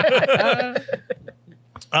podcast.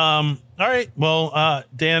 All right. Well,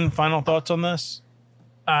 Dan, final thoughts on this?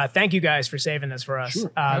 Thank you guys for saving this for us.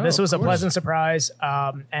 Sure. This was a course. pleasant surprise,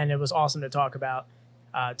 and it was awesome to talk about.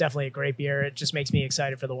 Definitely a great beer. It just makes me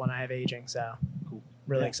excited for the one I have aging. So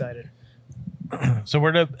really excited. So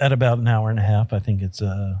we're at about an hour and a half. I think it's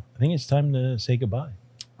time to say goodbye.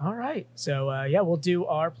 All right. So, we'll do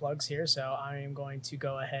our plugs here. So I am going to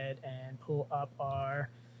go ahead and pull up our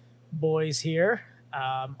boys here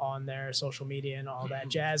on their social media and all that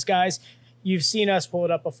jazz. Guys, you've seen us pull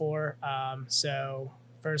it up before. So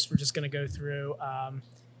first, we're just going to go through,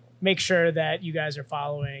 make sure that you guys are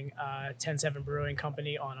following 10-7 Brewing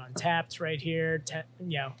Company on Untapped right here.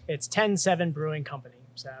 It's 10-7 Brewing Company.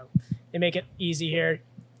 So they make it easy here.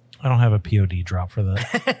 I don't have a POD drop for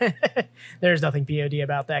that. There's nothing POD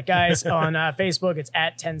about that, guys. On Facebook, it's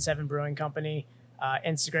at 10-7 Brewing Company.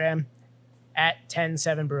 Instagram, at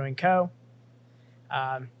 10-7 Brewing Co.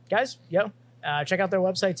 Guys, check out their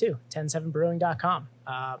website too, 107brewing.com.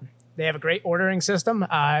 They have a great ordering system.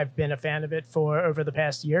 I've been a fan of it for over the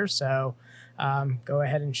past year, so go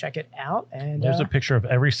ahead and check it out. And There's a picture of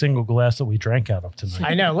every single glass that we drank out of tonight.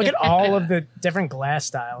 I know. Look at all of the different glass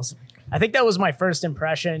styles. I think that was my first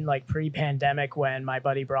impression, like pre-pandemic, when my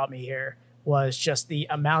buddy brought me here, was just the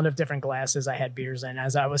amount of different glasses I had beers in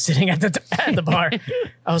as I was sitting at the bar.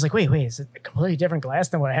 I was like, wait, is it a completely different glass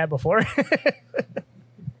than what I had before?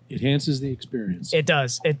 It enhances the experience. It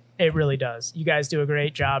does. It really does. You guys do a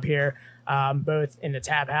great job here, both in the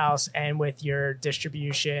tap house and with your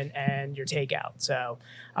distribution and your takeout. So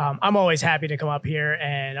I'm always happy to come up here,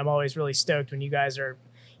 and I'm always really stoked when you guys were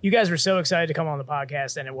so excited to come on the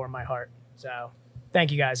podcast, and it warmed my heart. So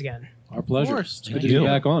thank you guys again. Our pleasure. course. It's good Thank to you. be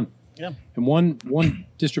back on. Yeah. And one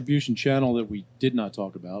distribution channel that we did not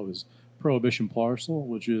talk about was Prohibition Parcel,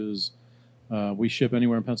 which is we ship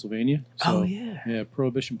anywhere in Pennsylvania. So, Oh, yeah. Yeah,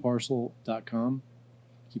 prohibitionparcel.com.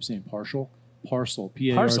 Keep saying partial. Parcel,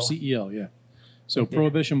 P-A-R-C-E-L, yeah. So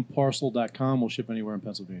prohibitionparcel.com will ship anywhere in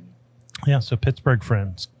Pennsylvania. Yeah. So Pittsburgh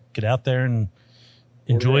friends, get out there and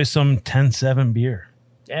enjoy some 10-7 beer.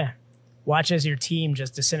 Yeah. Watch as your team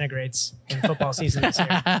just disintegrates in football season this year.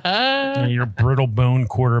 Yeah, your brittle bone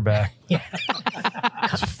quarterback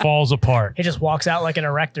just falls apart. He just walks out like an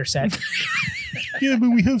erector set. Yeah,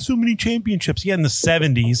 but we have so many championships. Yeah, in the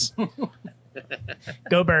 70s.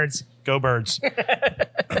 Go Birds. Go Birds.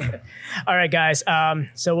 All right, guys.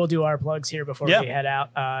 So we'll do our plugs here before Yep. we head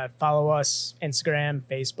out. Follow us, Instagram,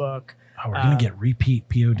 Facebook. Oh, we're going to get repeat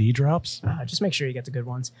POD drops? Just make sure you get the good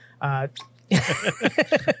ones.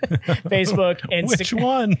 Facebook, Which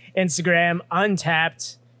one? Instagram,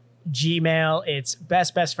 Untapped, Gmail. It's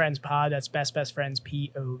Best Friends Pod. That's Best Friends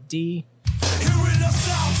POD.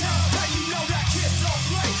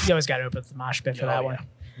 You always got to open up the mosh pit for that one.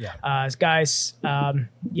 Yeah. Guys,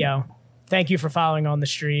 thank you for following on the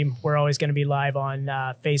stream. We're always going to be live on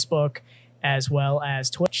Facebook as well as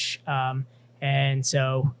Twitch. And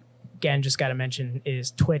so, again, just got to mention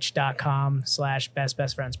is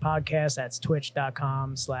twitch.com/Best Friends Podcast. That's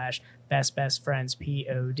twitch.com/Best Friends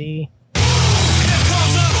POD.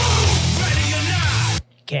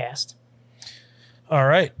 Cast. All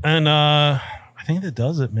right. And I think that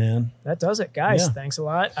does it, man. That does it, guys. Yeah. Thanks a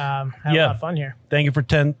lot. Had a lot of fun here. Thank you for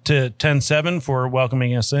 10-7 for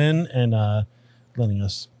welcoming us in and letting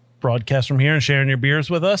us broadcast from here and sharing your beers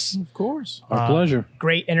with us. Of course. Our pleasure.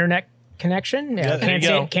 Great internet connection. Yeah, there you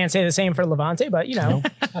go. Can't say the same for Levante, but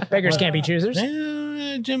beggars can't be choosers.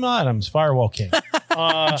 Jim Adams, Firewall King.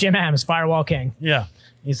 Jim Adams, Firewall King. Yeah.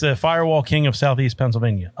 He's the Firewall King of Southeast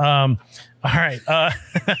Pennsylvania. All right.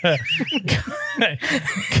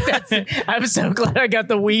 I'm so glad I got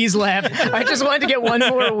the wheeze laugh. I just wanted to get one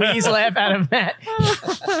more wheeze laugh out of Matt.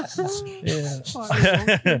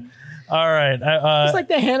 All right. It's like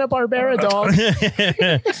the Hanna-Barbera dog.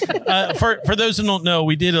 For those who don't know,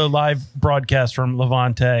 we did a live broadcast from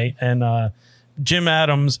Levante, and Jim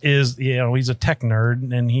Adams is, he's a tech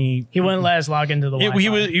nerd, and he wouldn't let us log into the Wi-Fi.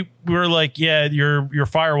 we were like, yeah, your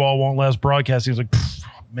firewall won't let us broadcast. He was like,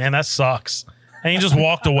 man, that sucks. And he just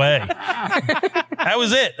walked away. That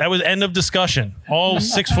was it. That was end of discussion. All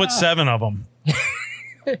 6'7" of them.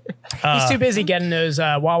 He's too busy getting those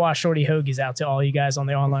Wawa Shorty Hoagies out to all you guys on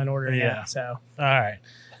the online order. Yeah. So All right.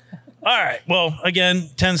 Well, again,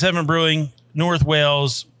 10-7 Brewing, North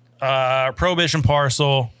Wales, Prohibition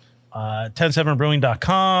Parcel,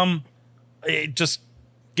 107brewing.com. Just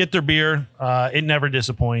get their beer. It never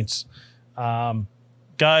disappoints.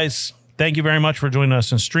 Guys, thank you very much for joining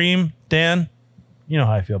us on stream. Dan, you know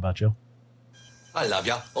how I feel about you. I love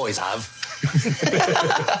ya. Always have.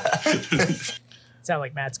 Sound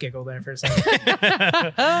like Matt's giggle there for a second.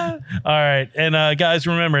 All right. And guys,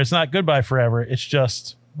 remember, it's not goodbye forever. It's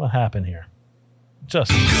just what happened here.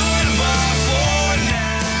 Just goodbye for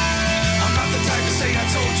now. I'm not the type to say I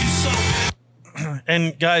told you so.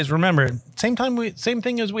 And guys, remember, same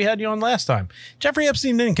thing as we had you on last time. Jeffrey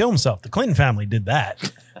Epstein didn't kill himself. The Clinton family did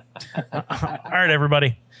that. All right,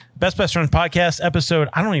 everybody. Best Friends Podcast episode.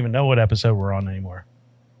 I don't even know what episode we're on anymore.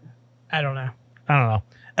 I don't know.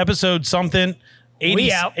 Episode something. 80,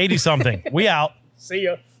 We out. 80 something. We out. See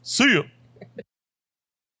ya. See you.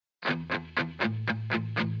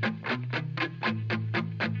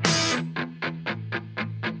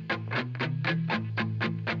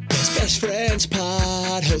 Best Friends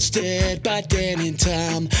Pod, hosted by Dan and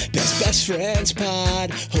Tom. Best Friends Pod,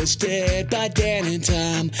 hosted by Dan and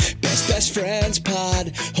Tom. Best Friends Pod,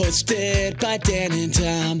 hosted by Dan and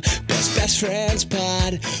Tom. Best Friends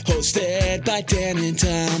Pod, hosted by Dan and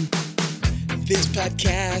Tom. This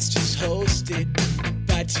podcast is hosted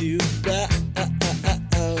by two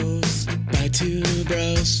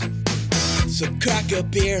bros. So crack a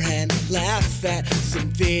beer and laugh at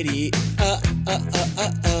some videos.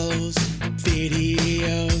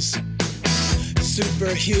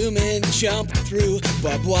 Superhuman jump through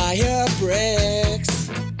barbed wire bricks.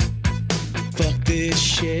 Fuck this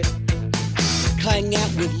shit. Hang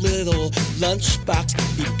out with little lunchbox.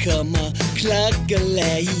 Become a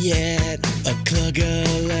Crackulation.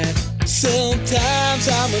 Sometimes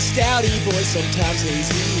I'm a stouty boy, sometimes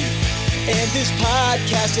lazy. And this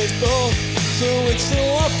podcast is both, so it's the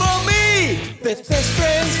one for me. Best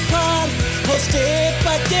Friends Pod, hosted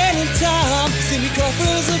by Dan and Tom. Cindy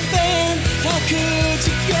Crawford's a fan, how could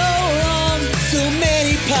you go wrong? So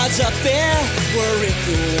many pods up there, were it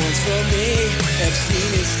the ones for me?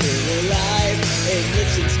 Epstein is still alive and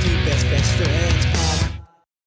listens to Best Friends Pod.